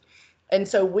schools. And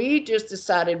so we just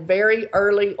decided very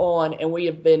early on, and we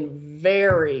have been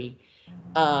very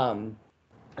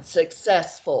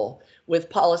successful with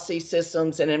policy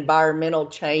systems and environmental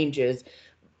changes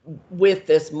with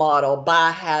this model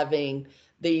by having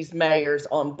these mayors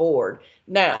on board.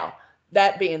 Now,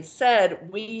 that being said,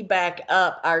 we back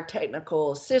up our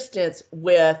technical assistance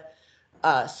with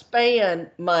SPAN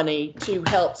money to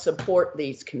help support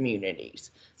these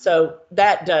communities. So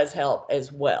that does help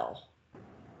as well.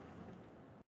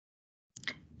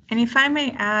 And if I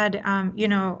may add,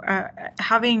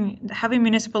 having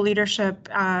municipal leadership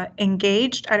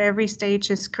engaged at every stage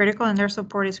is critical, and their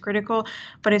support is critical.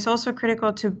 But it's also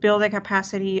critical to build the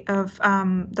capacity of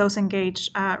those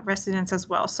engaged residents as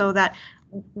well, so that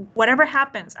whatever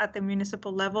happens at the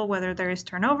municipal level, whether there is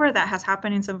turnover, that has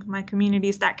happened in some of my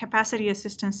communities, that capacity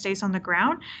assistance stays on the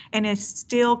ground and is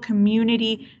still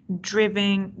community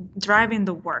driving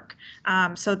the work.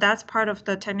 So that's part of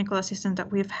the technical assistance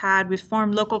that we've had. We've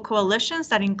formed local coalitions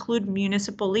that include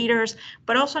municipal leaders,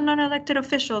 but also non-elected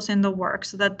officials in the work,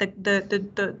 so that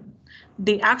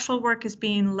the actual work is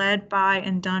being led by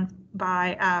and done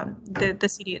by the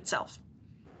city itself.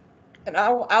 And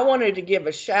I wanted to give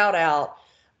a shout out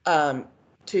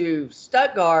to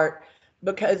Stuttgart,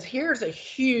 because here's a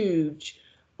huge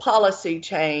policy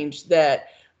change that,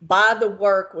 by the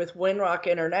work with Winrock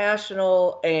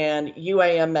International and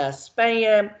UAMS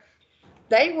SPAN,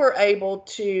 they were able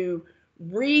to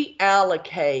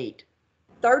reallocate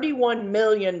 $31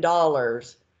 million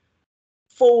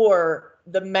for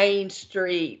the Main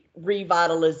Street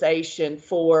revitalization,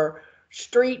 for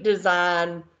street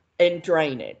design and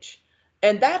drainage.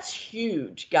 And that's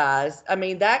huge, guys. I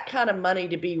mean, that kind of money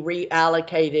to be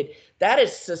reallocated, that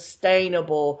is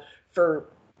sustainable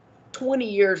for 20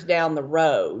 years down the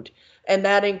road. And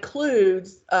that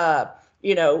includes, that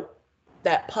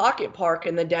pocket park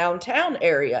in the downtown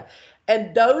area.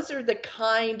 And those are the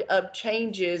kind of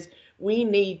changes we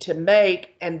need to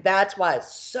make. And that's why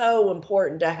it's so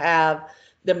important to have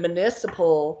the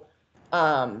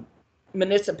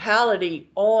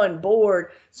municipality on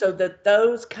board, so that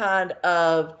those kind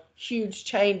of huge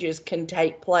changes can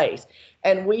take place.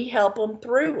 And we help them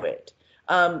through it,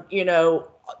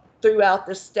 throughout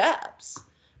the steps.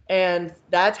 And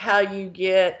that's how you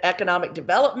get economic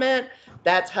development.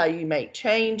 That's how you make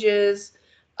changes,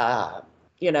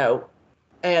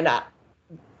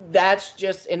 that's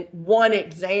just in one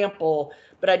example,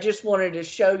 but I just wanted to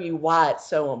show you why it's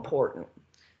so important.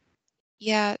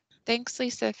 Yeah. Thanks,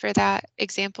 Lisa, for that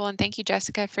example. And thank you,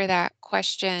 Jessica, for that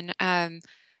question.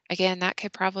 Again, that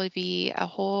could probably be a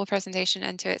whole presentation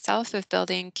unto itself of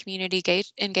building community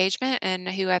engagement and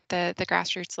who at the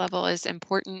grassroots level is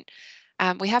important.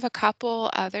 We have a couple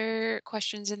other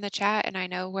questions in the chat, and I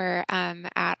know we're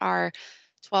at our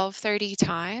 12:30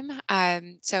 time.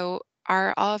 So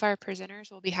all of our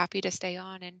presenters will be happy to stay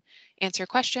on and answer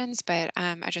questions, but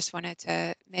I just wanted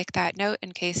to make that note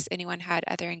in case anyone had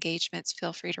other engagements.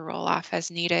 Feel free to roll off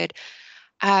as needed.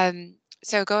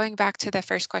 So going back to the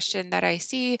first question that I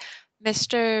see,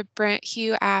 Mr. Brent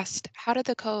Hugh asked, how did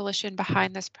the coalition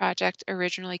behind this project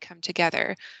originally come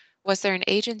together? Was there an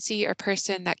agency or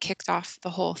person that kicked off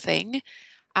the whole thing?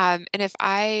 And if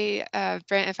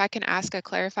Brent, if I can ask a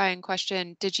clarifying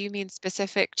question, did you mean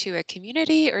specific to a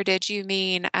community, or did you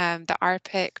mean the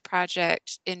RPIC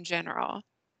project in general?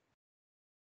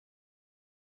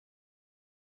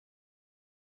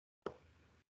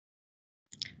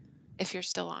 If you're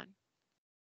still on.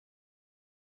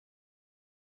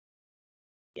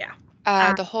 Yeah.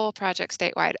 The whole project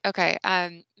statewide. Okay.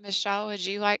 Michelle, would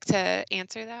you like to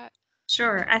answer that?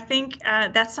 Sure. I think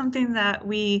that's something that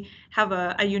we have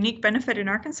a unique benefit in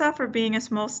Arkansas for being a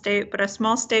small state, but a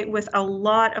small state with a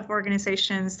lot of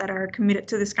organizations that are committed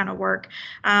to this kind of work.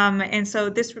 And so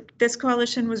this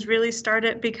coalition was really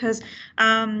started because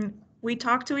we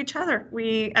talk to each other.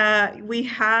 We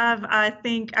have, I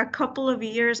think, a couple of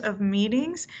years of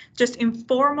meetings, just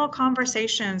informal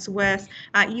conversations with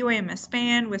UAMS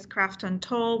SPAN, with Crafton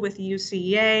Tull, with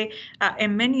UCA,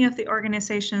 and many of the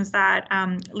organizations that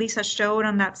Lisa showed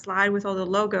on that slide with all the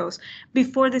logos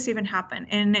before this even happened.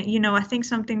 And, I think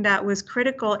something that was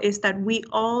critical is that we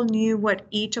all knew what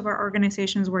each of our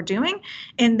organizations were doing.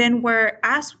 And then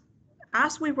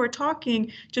as we were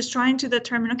talking, just trying to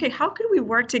determine, okay, how could we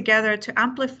work together to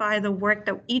amplify the work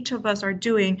that each of us are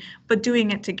doing, but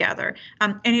doing it together?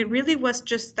 And it really was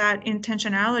just that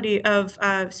intentionality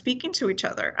of speaking to each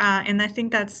other. And I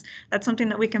think that's something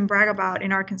that we can brag about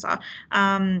in Arkansas.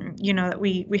 That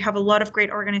we have a lot of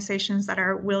great organizations that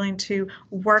are willing to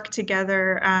work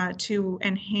together to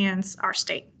enhance our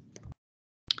state.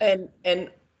 And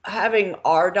having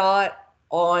RDOT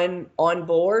on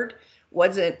board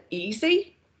wasn't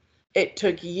easy. It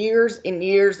took years and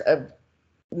years of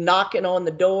knocking on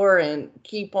the door and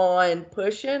keep on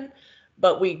pushing,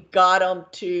 but we got them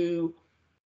to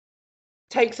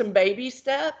take some baby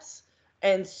steps.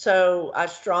 And so I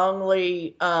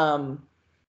strongly,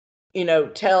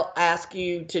 ask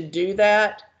you to do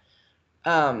that,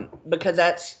 because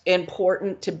that's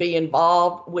important to be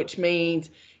involved, which means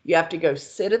you have to go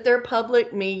sit at their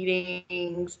public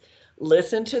meetings,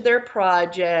 listen to their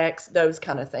projects, those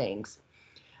kind of things.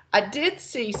 I did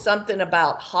see something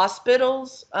about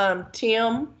hospitals,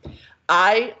 Tim.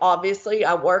 I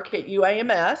work at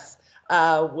UAMS,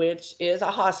 which is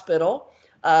a hospital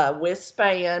with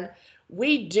SPAN.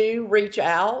 We do reach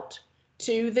out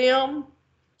to them,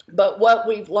 but what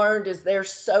we've learned is they're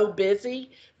so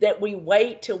busy that we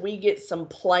wait till we get some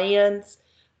plans,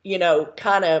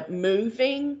 kind of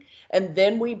moving, and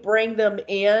then we bring them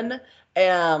in,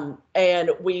 and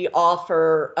we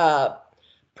offer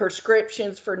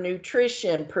prescriptions for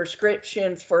nutrition,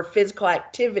 prescriptions for physical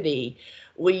activity.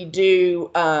 We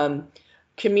do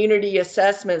community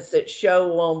assessments that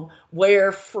show them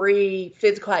where free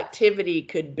physical activity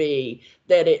could be,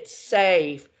 that it's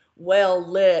safe, well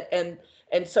lit, and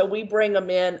so we bring them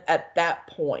in at that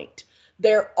point.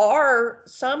 There are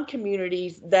some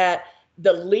communities that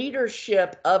the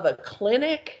leadership of a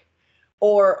clinic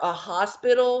or a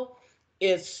hospital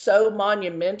is so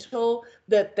monumental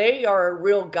that they are a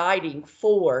real guiding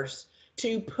force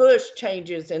to push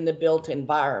changes in the built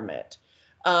environment,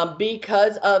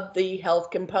 because of the health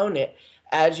component.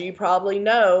 As you probably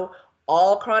know,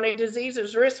 all chronic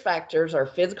diseases risk factors are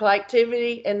physical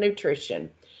activity and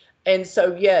nutrition. And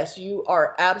so, yes, you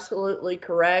are absolutely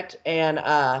correct. And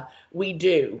we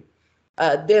do.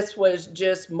 This was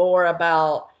just more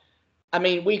about,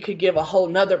 we could give a whole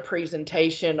nother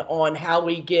presentation on how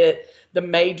we get the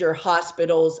major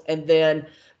hospitals and then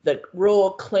the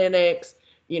rural clinics.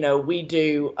 We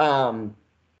do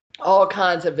all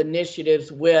kinds of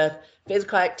initiatives with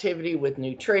physical activity, with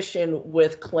nutrition,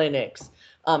 with clinics,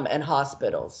 and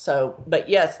hospitals. So, but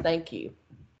yes, thank you.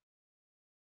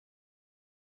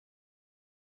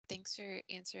 Thanks for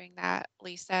answering that,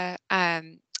 Lisa.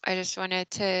 I just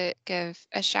wanted to give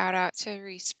a shout out to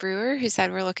Reese Brewer, who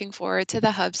said we're looking forward to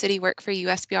the Hub City work for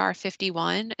USBR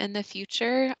 51 in the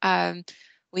future.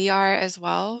 We are as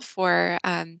well for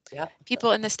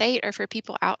people in the state or for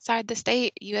people outside the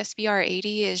state. USBR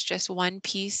 80 is just one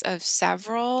piece of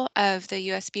several of the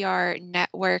USBR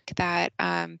network that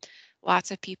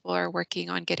lots of people are working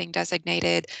on getting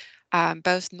designated,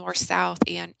 both north-south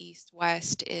and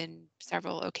east-west in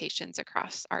several locations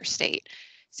across our state.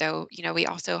 So, we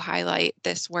also highlight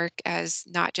this work as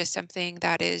not just something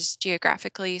that is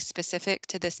geographically specific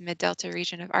to this mid-delta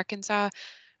region of Arkansas,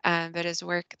 but as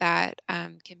work that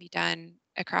can be done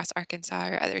across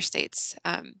Arkansas or other states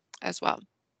as well.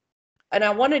 And I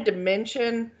wanted to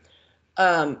mention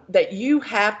that you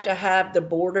have to have the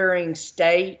bordering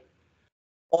state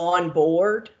on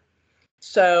board.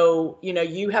 So,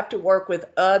 you have to work with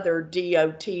other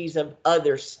DOTs of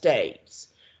other states.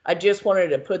 I just wanted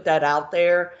to put that out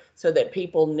there so that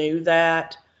people knew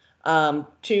that.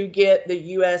 To get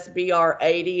the USBR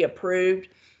 80 approved,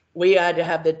 we had to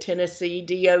have the Tennessee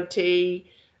DOT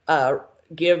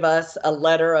give us a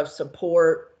letter of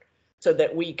support so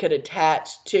that we could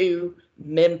attach to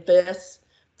Memphis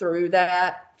through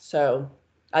that. So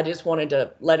I just wanted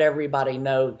to let everybody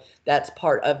know that's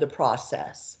part of the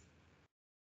process.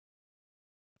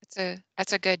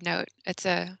 That's a good note. It's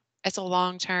a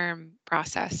long-term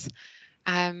process.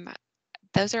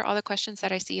 Those are all the questions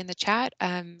that I see in the chat.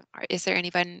 Is there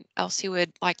anyone else who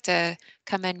would like to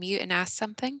come unmute and ask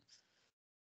something?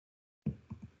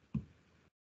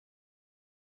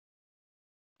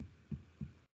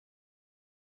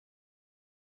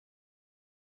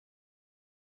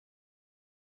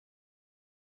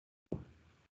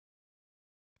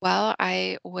 Well,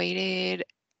 I waited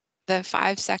the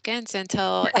 5 seconds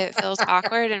until it feels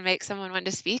awkward and makes someone want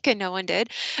to speak, and no one did.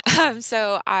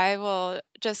 So I will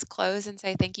just close and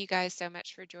say thank you guys so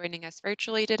much for joining us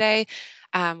virtually today.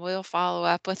 We'll follow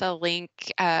up with a link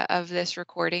of this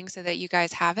recording so that you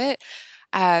guys have it.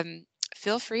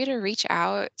 feel free to reach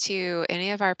out to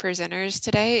any of our presenters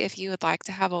today if you would like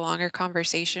to have a longer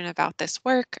conversation about this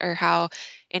work or how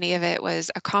any of it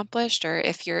was accomplished, or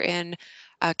if you're in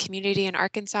a community in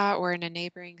Arkansas or in a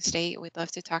neighboring state, we'd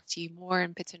love to talk to you more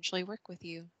and potentially work with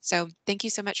you. So thank you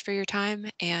so much for your time,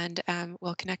 and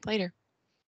we'll connect later.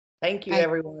 Thank you, Bye.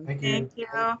 everyone. Thank you. Thank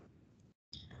you.